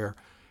box where,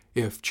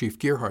 if Chief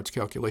Gearhart's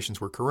calculations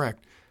were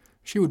correct,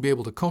 she would be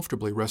able to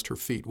comfortably rest her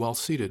feet while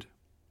seated.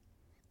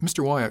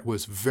 Mr. Wyatt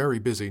was very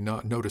busy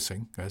not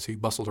noticing as he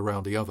bustled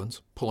around the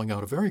ovens, pulling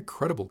out a very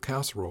credible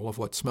casserole of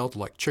what smelled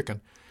like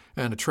chicken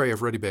and a tray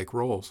of ready-baked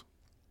rolls.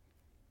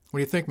 What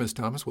do you think, Miss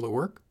Thomas? Will it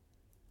work?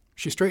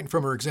 She straightened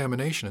from her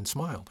examination and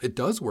smiled. It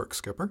does work,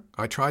 Skipper.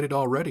 I tried it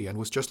already and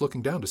was just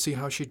looking down to see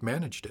how she'd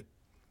managed it.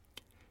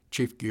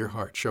 Chief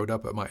Gearhart showed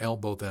up at my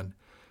elbow then.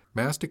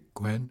 Mastic,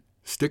 Gwen.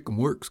 Stick'em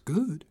works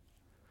good.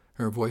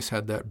 Her voice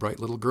had that bright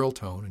little girl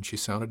tone, and she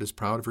sounded as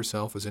proud of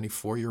herself as any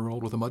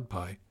 4-year-old with a mud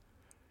pie.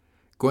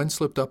 Gwen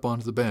slipped up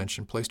onto the bench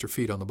and placed her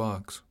feet on the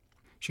box.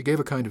 She gave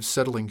a kind of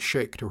settling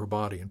shake to her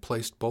body and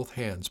placed both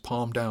hands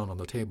palm down on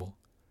the table.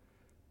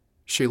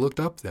 She looked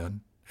up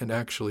then and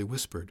actually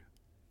whispered,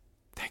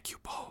 "Thank you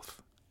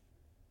both."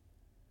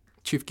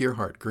 Chief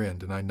Gearhart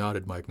grinned, and I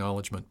nodded my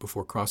acknowledgement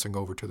before crossing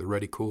over to the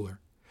ready cooler.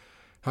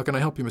 "How can I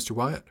help you, Mr.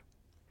 Wyatt?"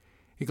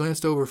 He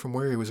glanced over from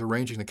where he was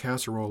arranging the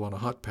casserole on a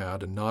hot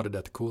pad and nodded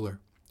at the cooler.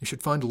 "You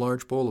should find a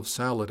large bowl of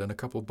salad and a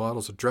couple of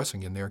bottles of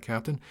dressing in there,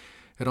 Captain.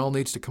 It all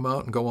needs to come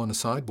out and go on the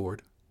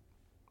sideboard."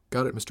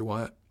 "Got it, Mr.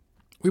 Wyatt."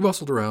 We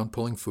bustled around,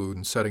 pulling food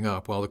and setting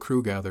up while the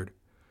crew gathered.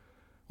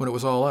 When it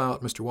was all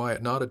out, Mr.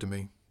 Wyatt nodded to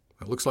me.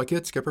 "It looks like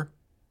it, Skipper."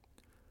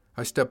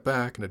 I stepped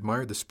back and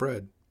admired the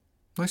spread.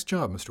 "Nice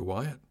job, Mr.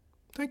 Wyatt."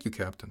 "Thank you,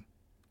 Captain."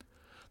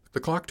 The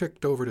clock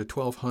ticked over to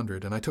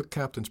 1200, and I took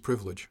Captain's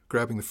privilege,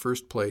 grabbing the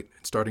first plate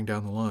and starting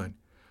down the line.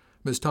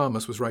 Ms.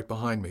 Thomas was right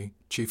behind me,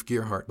 Chief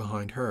Gearhart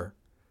behind her.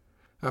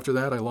 After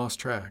that, I lost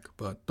track,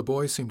 but the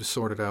boys seemed to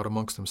sort it out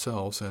amongst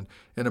themselves, and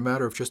in a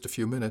matter of just a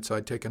few minutes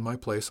I'd taken my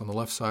place on the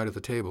left side of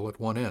the table at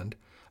one end,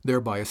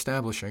 thereby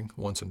establishing,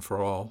 once and for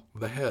all,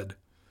 the head.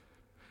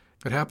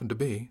 It happened to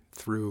be,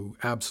 through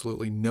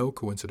absolutely no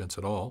coincidence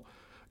at all,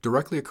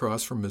 directly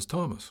across from Ms.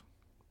 Thomas.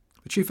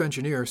 The chief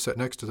engineer sat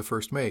next to the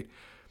first mate,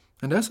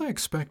 and as I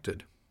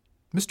expected,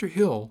 Mr.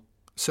 Hill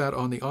sat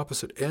on the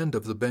opposite end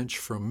of the bench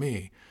from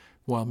me,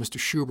 while Mr.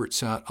 Schubert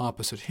sat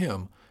opposite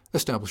him,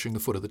 establishing the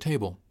foot of the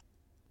table.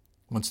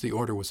 Once the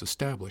order was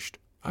established,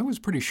 I was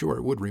pretty sure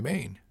it would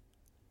remain.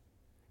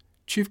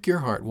 Chief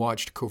Gearhart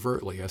watched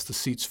covertly as the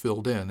seats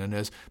filled in and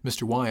as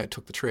Mr. Wyatt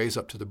took the trays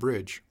up to the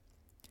bridge.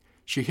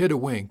 She hid a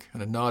wink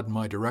and a nod in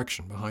my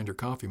direction behind her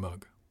coffee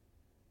mug.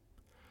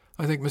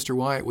 "I think Mr.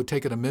 Wyatt would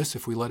take it amiss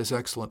if we let his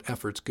excellent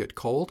efforts get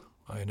cold,"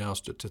 I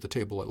announced it to the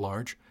table at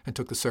large, and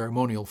took the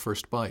ceremonial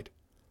first bite.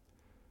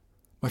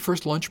 My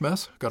first lunch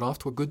mess got off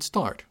to a good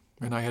start,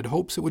 and I had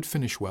hopes it would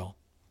finish well.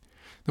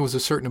 There was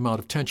a certain amount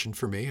of tension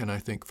for me, and I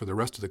think for the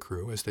rest of the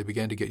crew, as they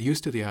began to get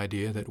used to the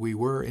idea that we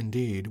were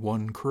indeed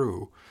one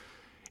crew.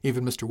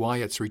 Even Mr.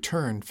 Wyatt's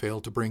return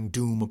failed to bring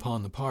doom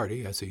upon the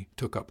party, as he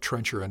took up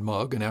trencher and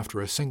mug, and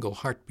after a single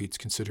heartbeat's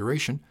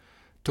consideration,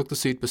 took the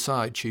seat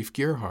beside Chief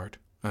Gearhart,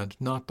 and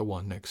not the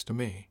one next to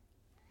me.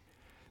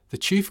 The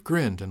chief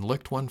grinned and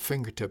licked one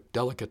fingertip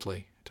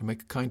delicately to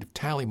make a kind of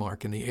tally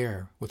mark in the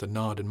air with a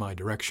nod in my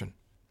direction.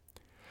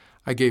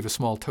 I gave a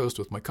small toast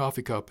with my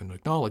coffee cup in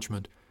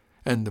acknowledgement,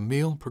 and the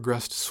meal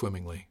progressed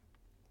swimmingly.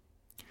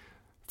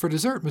 For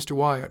dessert, Mr.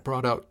 Wyatt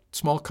brought out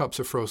small cups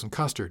of frozen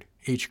custard,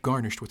 each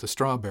garnished with a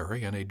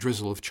strawberry and a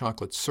drizzle of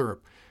chocolate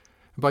syrup.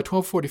 By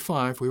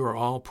 12:45 we were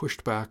all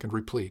pushed back and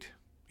replete,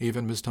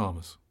 even Ms.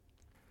 Thomas.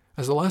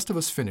 As the last of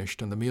us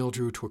finished and the meal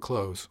drew to a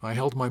close, I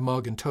held my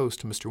mug and toast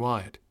to Mr.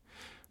 Wyatt.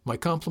 My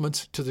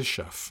compliments to the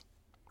chef.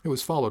 It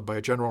was followed by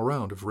a general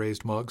round of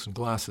raised mugs and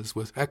glasses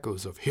with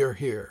echoes of "Hear,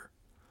 hear."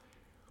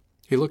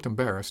 He looked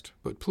embarrassed,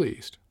 but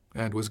pleased,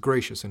 and was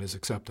gracious in his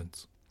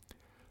acceptance.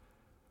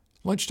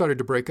 Lunch started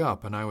to break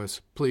up, and I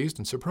was pleased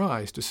and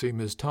surprised to see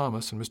Ms.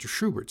 Thomas and Mr.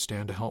 Schubert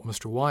stand to help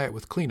Mr. Wyatt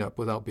with cleanup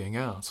without being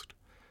asked.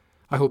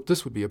 I hoped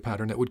this would be a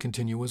pattern that would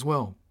continue as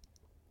well.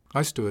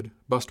 I stood,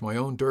 bust my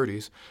own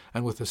dirties,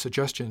 and with a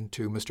suggestion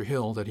to Mr.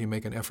 Hill that he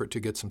make an effort to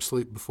get some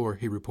sleep before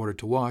he reported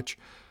to watch,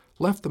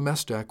 left the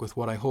mess deck with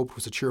what I hoped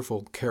was a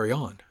cheerful carry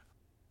on.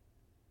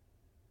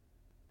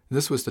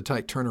 This was the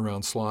tight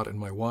turnaround slot in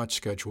my watch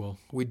schedule.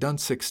 We'd done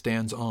 6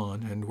 stands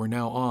on, and were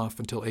now off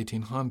until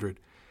 1800.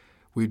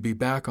 We'd be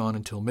back on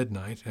until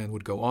midnight, and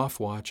would go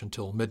off watch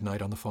until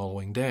midnight on the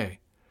following day.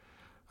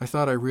 I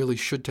thought I really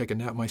should take a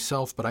nap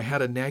myself, but I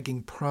had a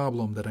nagging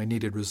problem that I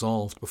needed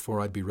resolved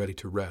before I'd be ready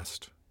to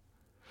rest.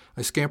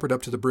 I scampered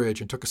up to the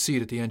bridge and took a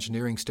seat at the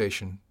engineering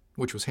station,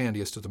 which was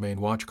handiest to the main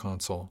watch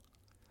console.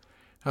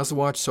 "How's the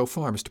watch so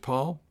far, Mr.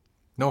 Paul?"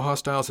 "No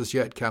hostiles as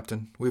yet,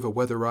 Captain. We've a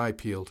weather eye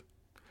peeled."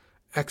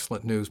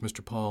 "Excellent news,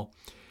 Mr. Paul.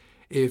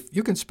 If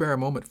you can spare a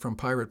moment from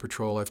pirate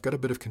patrol, I've got a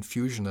bit of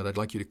confusion that I'd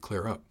like you to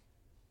clear up."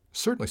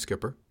 "Certainly,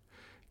 Skipper."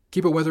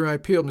 "Keep a weather eye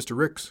peeled, Mr.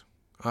 Ricks."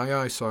 "Aye,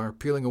 aye, sir.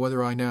 Peeling a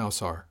weather eye now,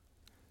 sir."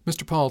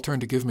 Mr. Paul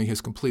turned to give me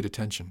his complete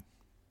attention.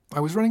 "I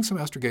was running some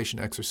astrogation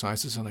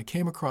exercises, and I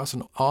came across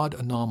an odd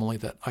anomaly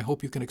that I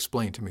hope you can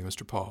explain to me,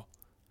 Mr. Paul."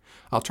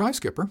 "I'll try,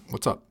 Skipper.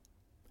 What's up?"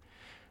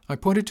 I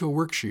pointed to a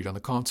worksheet on the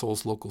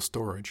console's local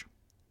storage.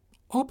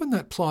 "Open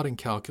that plotting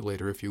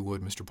calculator, if you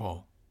would, Mr.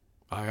 Paul."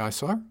 "Aye, aye,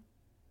 sir."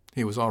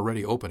 He was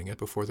already opening it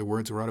before the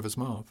words were out of his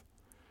mouth.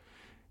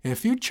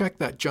 "If you check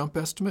that jump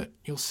estimate,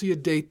 you'll see a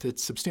date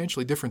that's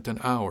substantially different than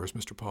ours,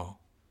 Mr. Paul."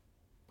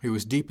 He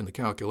was deep in the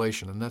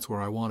calculation, and that's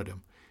where I wanted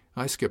him.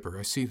 "Aye, Skipper,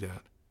 I see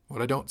that.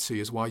 What I don't see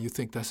is why you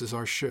think this is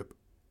our ship."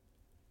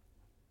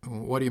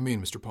 "What do you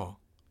mean, Mr. Paul?"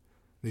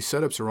 "These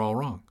setups are all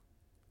wrong."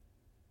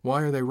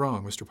 "Why are they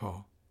wrong, Mr.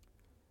 Paul?"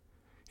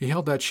 He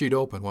held that sheet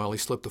open while he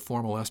slipped the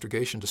formal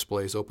astrogation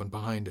displays open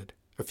behind it.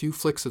 A few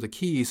flicks of the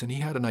keys, and he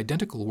had an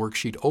identical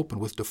worksheet open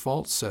with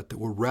defaults set that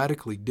were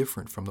radically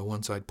different from the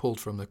ones I'd pulled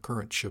from the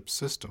current ship's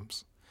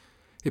systems.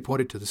 He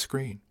pointed to the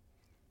screen.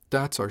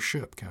 "That's our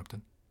ship,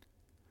 Captain."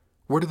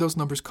 "Where did those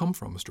numbers come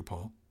from, Mr.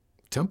 Paul?"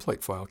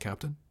 "Template file,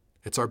 Captain.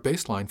 It's our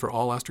baseline for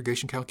all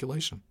astrogation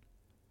calculation."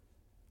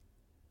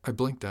 I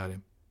blinked at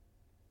him.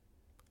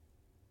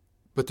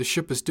 "But the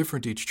ship is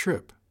different each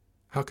trip.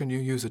 How can you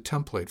use a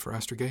template for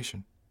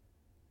astrogation?"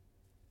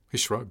 He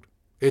shrugged.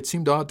 "It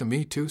seemed odd to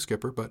me, too,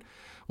 Skipper, but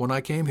when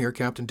I came here,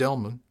 Captain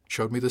Delman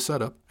showed me the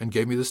setup and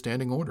gave me the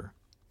standing order.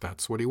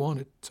 That's what he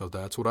wanted, so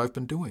that's what I've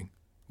been doing."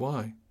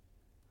 "Why?"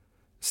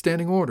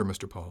 "Standing order,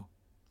 Mr. Paul."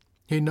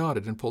 He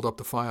nodded and pulled up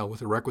the file with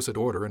the requisite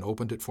order and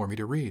opened it for me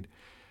to read.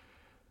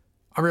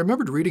 I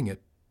remembered reading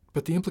it,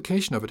 but the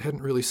implication of it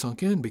hadn't really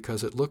sunk in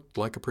because it looked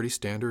like a pretty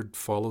standard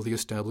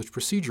follow-the-established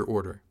procedure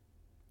order.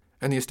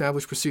 "And the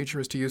established procedure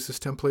is to use this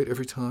template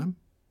every time?"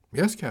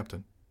 "Yes,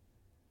 Captain.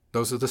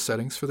 Those are the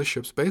settings for the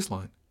ship's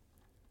baseline."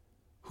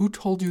 "Who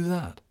told you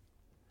that?"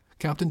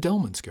 "Captain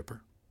Delman,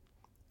 Skipper."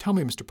 "Tell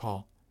me, Mr.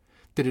 Paul,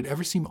 did it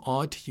ever seem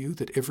odd to you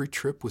that every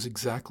trip was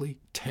exactly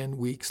 10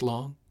 weeks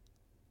long?"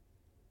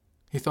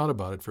 He thought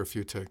about it for a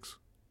few ticks.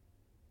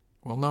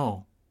 "Well,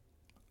 no.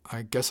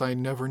 I guess I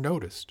never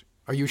noticed."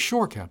 "Are you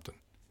sure, Captain?"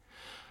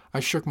 I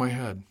shook my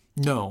head.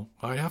 "No,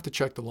 I'd have to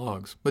check the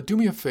logs. But do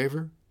me a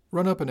favor.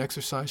 Run up an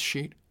exercise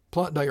sheet.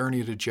 Plot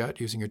Diurnia to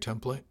jet using your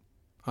template."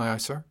 "Aye, aye,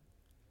 sir."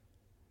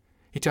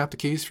 He tapped the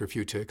keys for a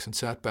few ticks and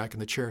sat back in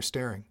the chair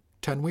staring.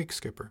 10 weeks,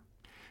 Skipper.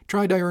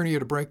 Try Diurnia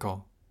to break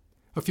all."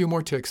 A few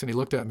more ticks and he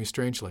looked at me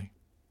strangely.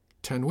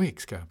 10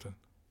 weeks, Captain."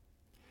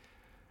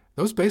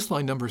 "Those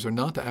baseline numbers are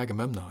not the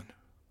Agamemnon,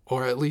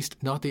 or at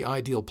least not the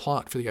ideal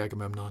plot for the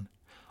Agamemnon.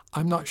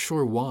 I'm not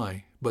sure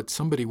why, but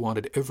somebody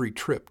wanted every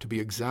trip to be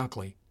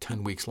exactly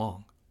 10 weeks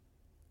long."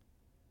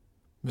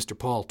 Mr.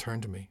 Paul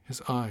turned to me,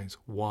 his eyes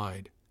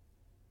wide.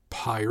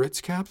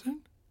 "Pirates,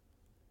 Captain?"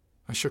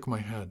 I shook my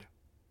head.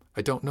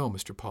 "I don't know,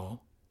 Mr.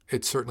 Paul.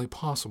 It's certainly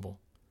possible.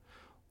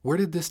 Where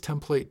did this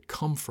template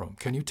come from?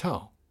 Can you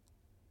tell?"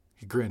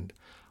 He grinned.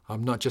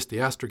 "I'm not just the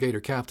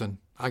astrogator, Captain.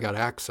 I got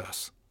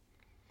access."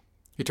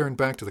 He turned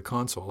back to the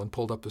console and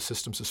pulled up the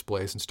system's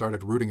displays and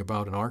started rooting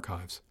about in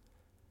archives.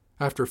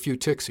 After a few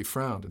ticks, he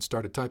frowned and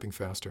started typing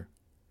faster.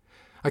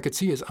 I could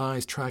see his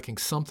eyes tracking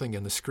something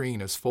in the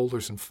screen as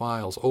folders and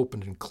files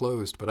opened and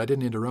closed, but I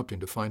didn't interrupt him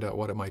to find out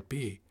what it might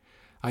be.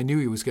 I knew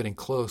he was getting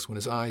close when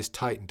his eyes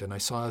tightened and I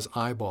saw his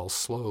eyeballs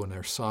slow in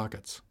their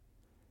sockets.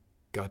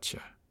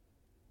 "Gotcha."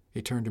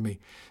 He turned to me.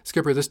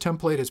 "Skipper, this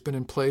template has been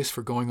in place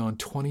for going on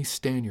 20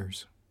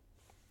 Stanyers.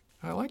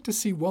 I like to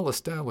see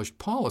well-established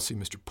policy,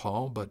 Mr.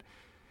 Paul, but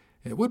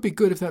it would be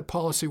good if that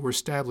policy were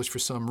established for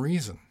some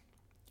reason.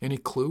 Any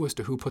clue as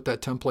to who put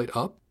that template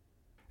up?"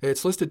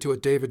 "It's listed to a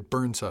David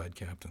Burnside,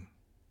 Captain."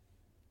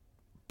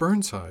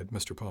 "Burnside,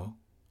 Mr. Paul?"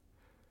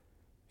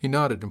 He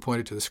nodded and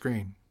pointed to the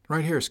screen.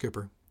 "Right here,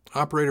 Skipper.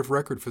 Operative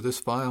record for this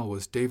file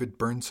was David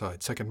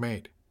Burnside, second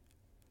mate."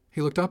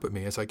 He looked up at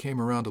me as I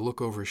came around to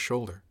look over his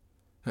shoulder.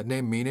 "That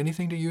name mean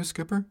anything to you,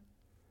 Skipper?"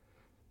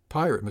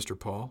 "Pirate, Mr.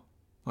 Paul.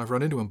 I've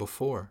run into him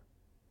before.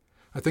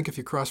 I think if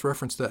you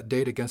cross-reference that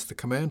date against the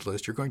command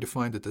list, you're going to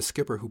find that the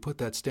skipper who put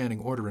that standing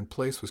order in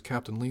place was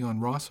Captain Leon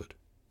Rossett."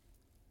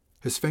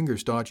 His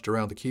fingers dodged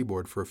around the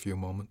keyboard for a few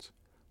moments.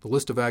 The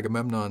list of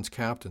Agamemnon's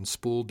captains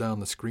spooled down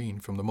the screen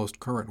from the most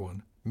current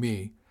one,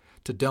 me,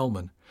 to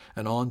Delman,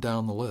 and on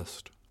down the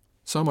list.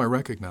 Some I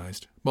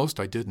recognized, most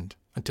I didn't,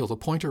 until the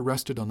pointer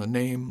rested on the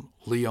name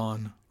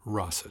Leon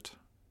Rossett.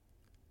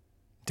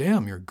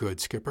 "Damn, you're good,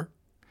 Skipper."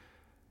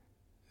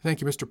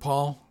 "Thank you, Mr.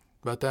 Paul,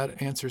 but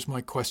that answers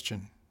my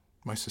question.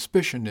 My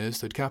suspicion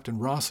is that Captain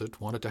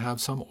Rossett wanted to have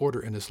some order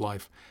in his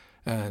life,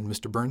 and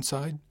Mr.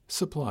 Burnside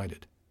supplied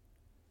it."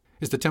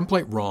 "Is the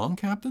template wrong,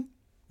 Captain?"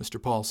 Mr.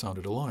 Paul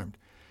sounded alarmed.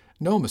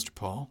 "No, Mr.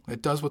 Paul.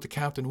 It does what the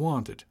captain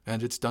wanted,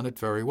 and it's done it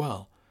very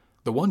well.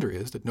 The wonder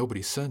is that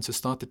nobody since has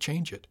thought to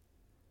change it."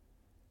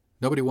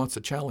 "Nobody wants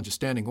to challenge a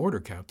standing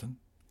order, Captain."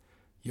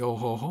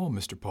 "Yo-ho-ho,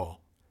 Mr.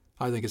 Paul.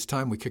 I think it's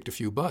time we kicked a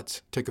few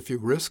butts, take a few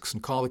risks,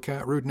 and call the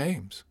cat rude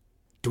names."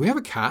 "Do we have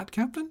a cat,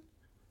 Captain?"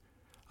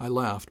 I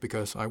laughed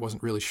because I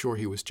wasn't really sure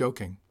he was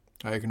joking.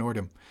 I ignored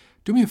him.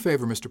 "Do me a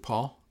favor, Mr.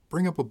 Paul.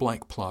 Bring up a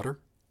blank plotter."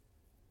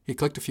 He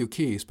clicked a few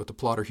keys, but the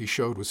plotter he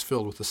showed was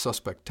filled with the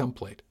suspect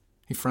template.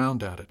 He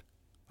frowned at it.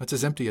 "That's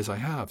as empty as I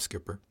have,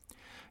 Skipper.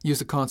 Use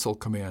the console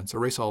commands.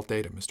 Erase all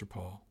data, Mr.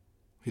 Paul."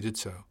 He did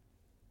so.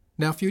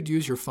 "Now, if you'd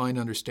use your fine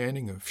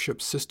understanding of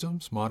ship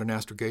systems, modern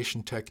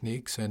astrogation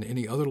techniques, and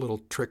any other little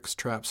tricks,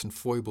 traps, and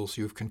foibles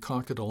you've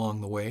concocted along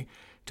the way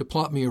to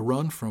plot me a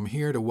run from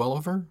here to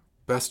Welliver,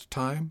 best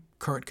time,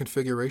 current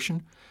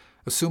configuration,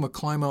 assume a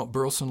climb-out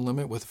Burleson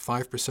limit with a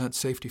 5%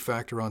 safety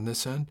factor on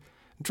this end,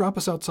 and drop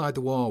us outside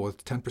the wall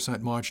with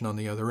 10% margin on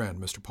the other end,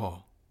 Mr.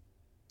 Paul."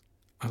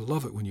 "I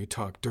love it when you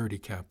talk dirty,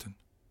 Captain."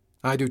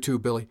 "I do too,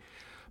 Billy.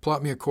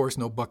 Plot me a course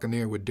no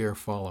buccaneer would dare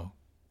follow."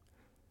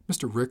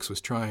 Mr. Ricks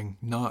was trying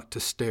not to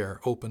stare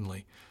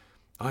openly.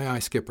 "Aye, aye,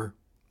 Skipper."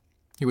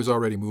 He was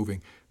already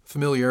moving.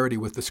 Familiarity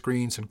with the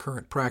screens and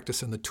current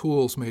practice and the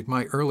tools made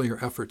my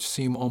earlier efforts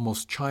seem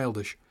almost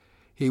childish.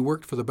 He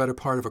worked for the better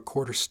part of a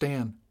quarter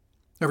stan.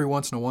 Every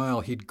once in a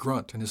while he'd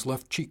grunt and his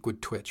left cheek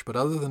would twitch, but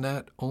other than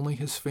that, only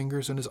his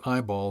fingers and his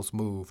eyeballs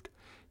moved.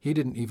 He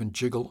didn't even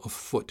jiggle a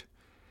foot.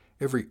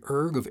 Every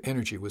erg of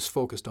energy was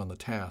focused on the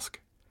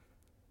task.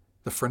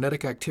 The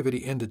frenetic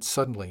activity ended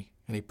suddenly,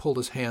 and he pulled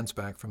his hands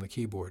back from the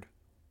keyboard.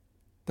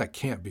 "That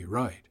can't be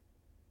right."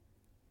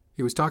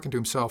 He was talking to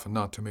himself and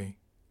not to me.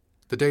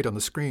 The date on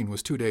the screen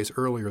was 2 days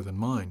earlier than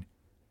mine.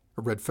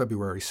 It read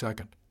February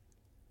 2nd.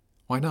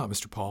 "Why not,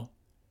 Mr. Paul?"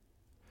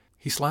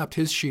 He slapped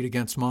his sheet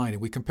against mine,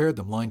 and we compared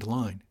them line to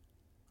line.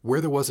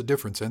 Where there was a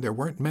difference, and there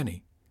weren't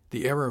many,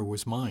 the error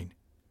was mine.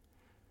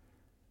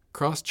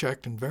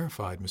 "Cross-checked and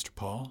verified, Mr.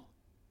 Paul."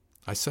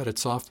 I said it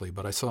softly,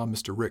 but I saw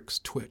Mr. Ricks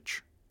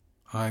twitch.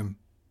 "I'm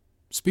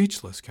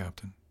speechless,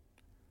 Captain."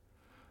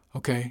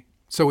 "Okay,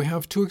 so we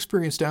have 2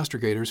 experienced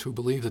astrogators who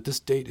believe that this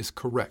date is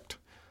correct.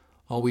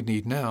 All we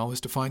need now is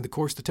to find the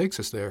course that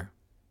takes us there."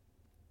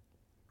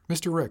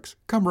 "Mr. Ricks,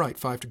 come right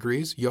 5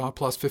 degrees, yaw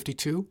plus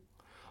 52.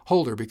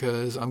 Hold her,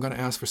 because I'm going to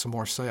ask for some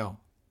more sail."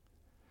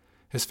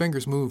 His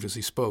fingers moved as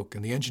he spoke,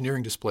 and the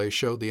engineering display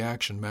showed the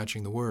action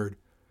matching the word.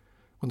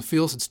 When the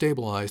fields had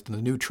stabilized and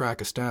the new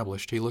track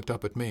established, he looked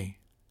up at me.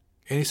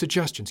 "Any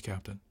suggestions,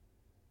 Captain?"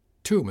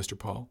 "2, Mr.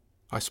 Paul."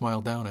 I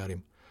smiled down at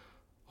him.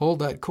 "Hold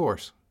that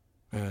course,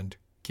 and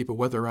keep a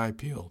weather eye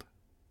peeled."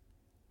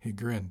 He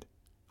grinned.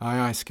 "Aye,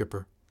 aye,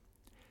 Skipper."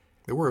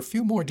 There were a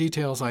few more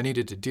details I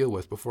needed to deal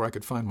with before I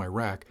could find my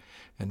rack,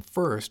 and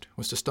first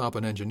was to stop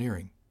on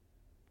engineering.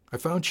 I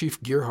found Chief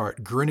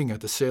Gearhart grinning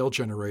at the sail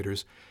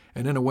generators,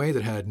 and in a way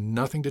that had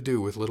nothing to do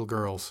with little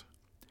girls.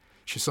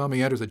 She saw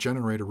me enter the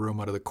generator room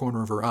out of the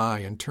corner of her eye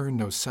and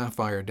turned those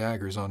sapphire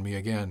daggers on me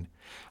again.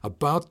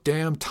 "About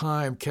damn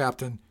time,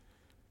 Captain."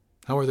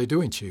 "How are they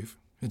doing, Chief?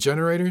 The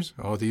generators?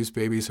 Oh, these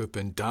babies have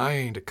been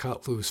dying to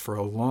cut loose for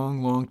a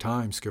long, long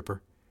time,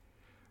 Skipper."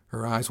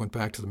 Her eyes went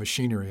back to the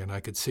machinery, and I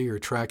could see her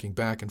tracking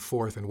back and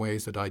forth in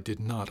ways that I did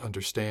not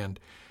understand,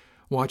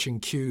 watching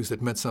cues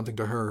that meant something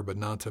to her but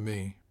not to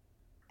me.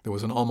 There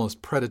was an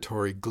almost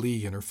predatory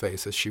glee in her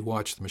face as she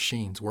watched the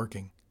machines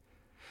working.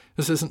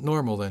 "This isn't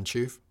normal, then,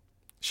 Chief?"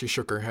 She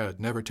shook her head,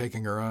 never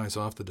taking her eyes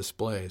off the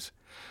displays.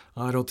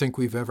 "I don't think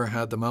we've ever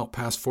had them out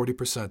past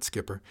 40%,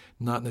 Skipper.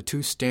 Not in the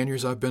 2 stand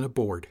years I've been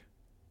aboard."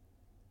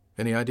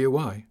 "Any idea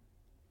why?"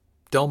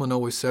 "Delman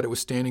always said it was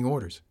standing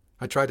orders.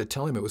 I tried to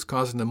tell him it was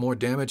causing them more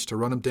damage to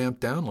run them damped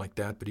down like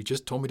that, but he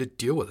just told me to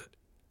deal with it."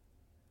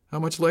 "How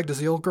much leg does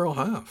the old girl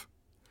have?"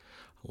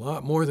 "A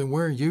lot more than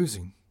we're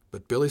using,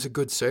 but Billy's a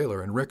good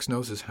sailor and Ricks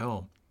knows his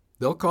helm.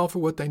 They'll call for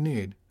what they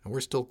need, and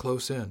we're still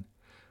close in.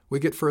 We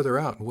get further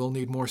out and we'll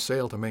need more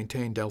sail to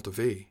maintain Delta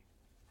V."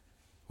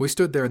 We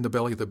stood there in the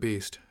belly of the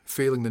beast,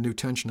 feeling the new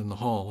tension in the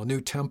hull, a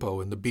new tempo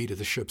in the beat of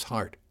the ship's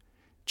heart.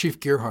 Chief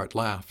Gearhart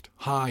laughed,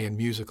 high and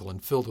musical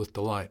and filled with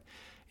delight.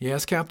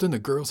 "Yes, Captain, the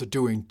girls are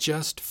doing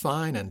just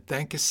fine, and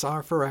thank you,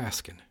 sir, for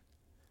asking."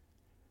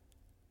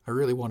 I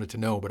really wanted to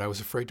know, but I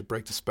was afraid to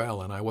break the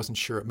spell, and I wasn't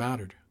sure it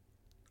mattered.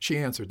 She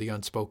answered the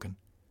unspoken.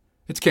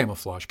 "It's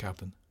camouflage,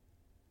 Captain."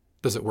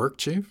 "Does it work,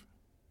 Chief?"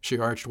 She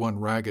arched one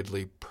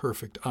raggedly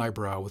perfect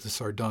eyebrow with a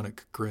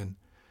sardonic grin.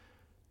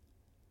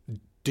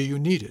 "Do you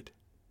need it?"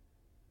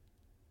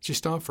 She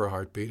stopped for a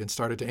heartbeat and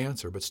started to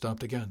answer, but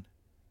stopped again.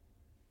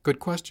 "Good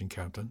question,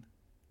 Captain.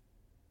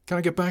 Can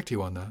I get back to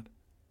you on that?"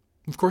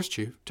 "Of course,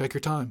 Chief. Take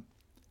your time."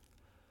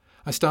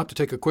 I stopped to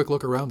take a quick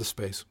look around the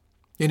space.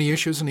 Any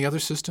issues in the other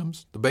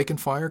systems? The bacon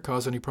fire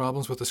cause any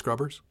problems with the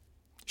scrubbers?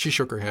 She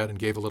shook her head and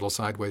gave a little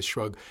sideways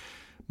shrug.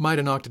 Might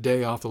have knocked a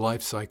day off the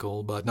life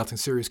cycle, but nothing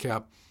serious,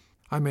 Cap.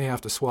 I may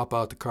have to swap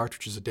out the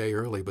cartridges a day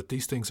early, but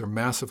these things are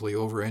massively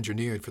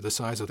over-engineered for the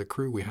size of the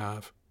crew we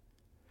have.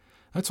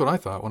 That's what I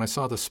thought when I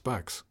saw the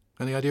specs.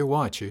 Any idea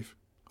why, Chief?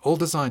 Old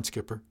design,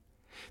 Skipper.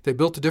 They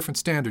built to different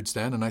standards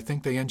then, and I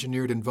think they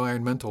engineered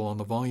environmental on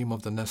the volume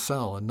of the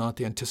nacelle and not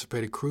the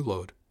anticipated crew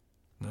load.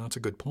 Now, that's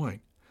a good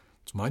point.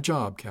 It's my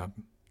job,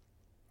 Captain.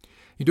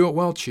 You do it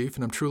well, Chief,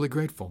 and I'm truly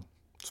grateful.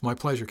 It's my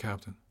pleasure,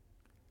 Captain.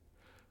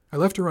 I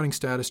left her running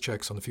status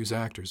checks on the few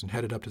actors and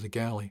headed up to the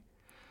galley.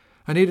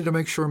 I needed to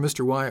make sure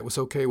Mr. Wyatt was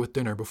okay with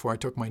dinner before I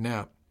took my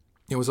nap.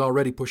 It was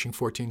already pushing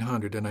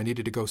 1400, and I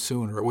needed to go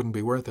soon or it wouldn't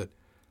be worth it.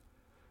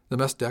 The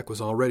mess deck was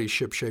already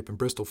ship-shape in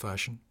Bristol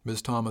fashion.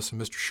 Ms. Thomas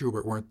and Mr.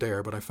 Schubert weren't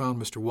there, but I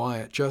found Mr.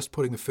 Wyatt just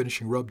putting the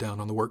finishing rub-down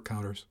on the work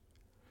counters.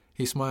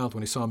 He smiled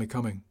when he saw me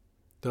coming.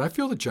 Did I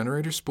feel the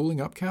generator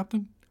spooling up,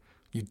 Captain?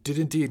 You did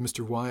indeed,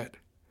 Mr. Wyatt.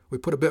 We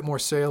put a bit more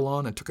sail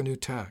on and took a new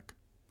tack.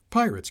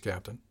 Pirates,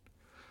 Captain.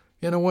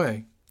 In a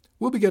way.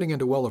 We'll be getting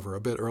into Welliver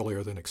a bit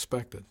earlier than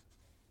expected.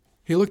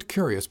 He looked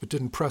curious but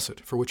didn't press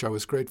it, for which I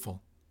was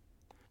grateful.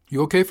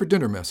 You okay for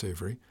dinner, Miss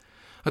Avery?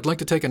 I'd like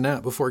to take a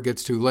nap before it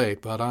gets too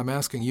late, but I'm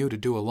asking you to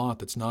do a lot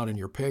that's not in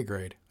your pay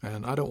grade,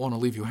 and I don't want to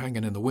leave you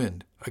hanging in the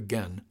wind,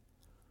 again.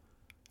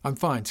 I'm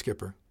fine,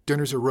 Skipper.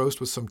 Dinner's a roast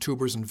with some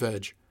tubers and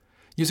veg.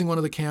 Using one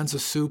of the cans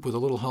of soup with a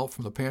little help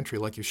from the pantry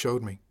like you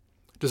showed me.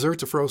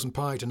 Dessert's a frozen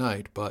pie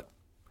tonight, but...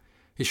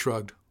 He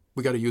shrugged.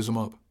 We got to use 'em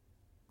up.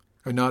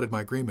 I nodded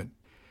my agreement.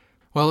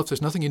 Well, if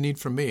there's nothing you need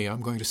from me,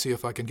 I'm going to see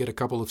if I can get a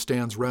couple of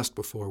stands rest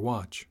before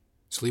watch.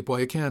 Sleep while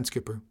you can,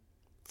 Skipper.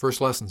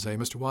 First lessons, eh,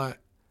 Mr. Wyatt?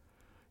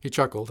 He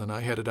chuckled, and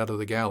I headed out of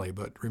the galley,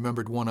 but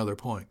remembered one other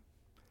point.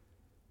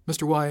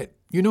 Mr. Wyatt,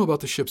 you know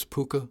about the ship's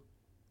puka?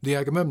 The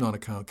Agamemnon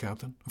account,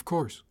 Captain. Of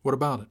course. What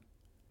about it?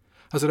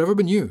 Has it ever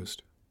been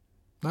used?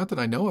 Not that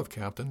I know of,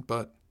 Captain,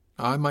 but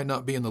I might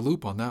not be in the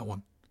loop on that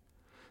one.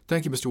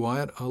 Thank you, Mr.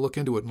 Wyatt. I'll look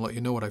into it and let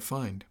you know what I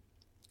find.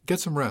 Get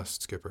some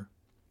rest, Skipper.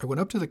 I went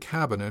up to the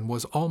cabin and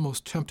was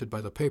almost tempted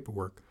by the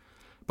paperwork,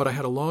 but I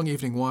had a long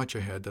evening watch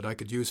ahead that I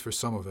could use for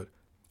some of it,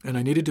 and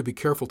I needed to be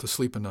careful to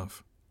sleep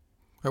enough.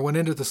 I went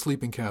into the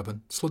sleeping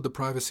cabin, slid the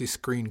privacy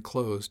screen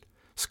closed,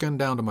 skinned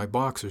down to my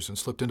boxers, and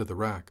slipped into the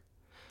rack.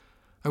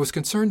 I was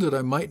concerned that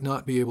I might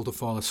not be able to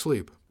fall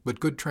asleep, but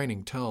good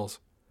training tells.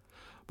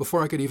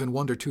 Before I could even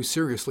wonder too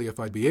seriously if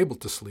I'd be able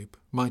to sleep,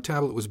 my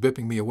tablet was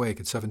bipping me awake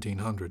at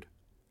 1700.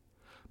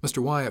 Mr.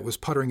 Wyatt was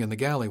puttering in the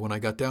galley when I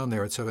got down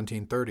there at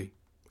 1730.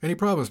 Any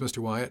problems, Mr.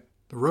 Wyatt?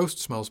 The roast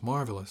smells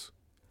marvelous.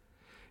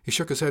 He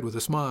shook his head with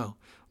a smile.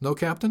 No,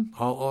 Captain.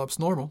 All ops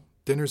normal.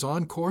 Dinner's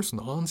on course and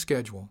on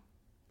schedule.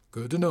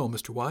 Good to know,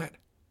 Mr. Wyatt.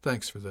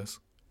 Thanks for this.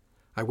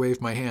 I waved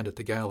my hand at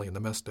the galley and the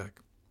mess deck.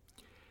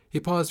 He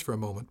paused for a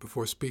moment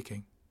before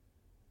speaking.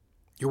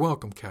 You're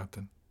welcome,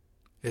 Captain.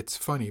 It's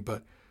funny,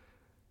 but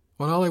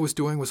when all I was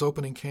doing was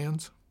opening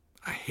cans,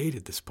 I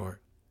hated this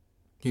part.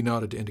 He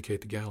nodded to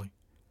indicate the galley.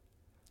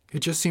 It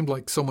just seemed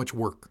like so much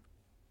work.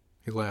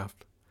 He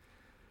laughed.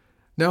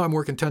 Now I'm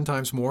working 10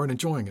 times more and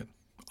enjoying it.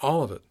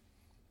 All of it.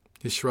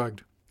 He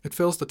shrugged. It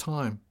fills the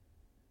time.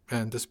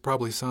 And this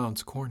probably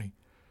sounds corny,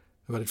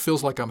 but it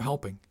feels like I'm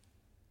helping.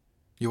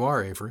 You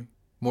are, Avery.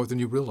 More than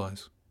you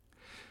realize.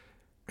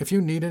 If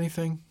you need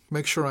anything,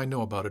 make sure I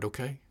know about it,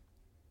 okay?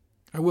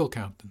 I will,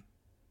 Captain.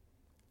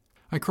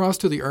 I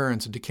crossed to the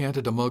urns and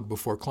decanted a mug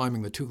before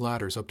climbing the 2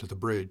 ladders up to the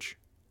bridge.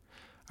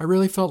 I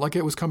really felt like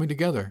it was coming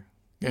together,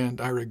 and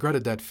I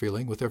regretted that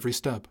feeling with every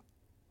step.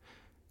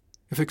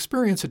 If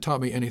experience had taught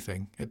me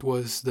anything, it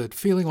was that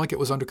feeling like it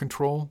was under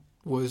control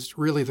was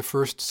really the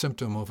first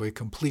symptom of a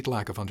complete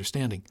lack of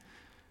understanding.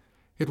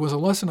 It was a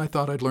lesson I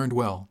thought I'd learned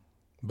well,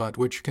 but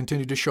which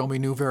continued to show me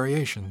new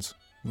variations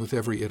with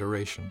every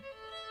iteration.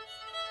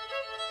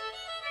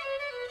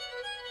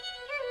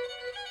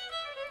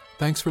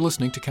 Thanks for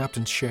listening to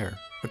Captain's Share,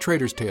 a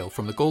trader's tale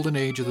from the golden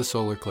age of the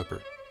Solar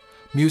Clipper.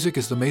 Music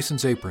is The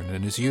Mason's Apron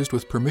and is used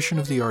with permission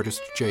of the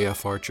artist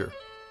J.F. Archer.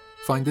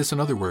 Find this and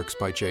other works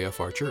by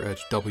J.F. Archer at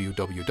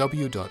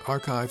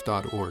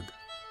www.archive.org.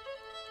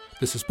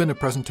 This has been a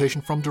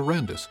presentation from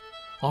Durandus,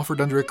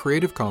 offered under a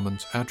Creative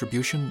Commons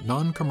Attribution,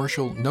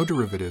 Non-Commercial, No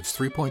Derivatives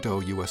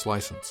 3.0 U.S.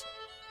 license.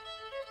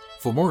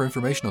 For more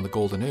information on the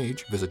Golden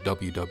Age, visit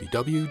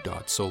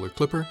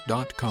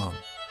www.solarclipper.com.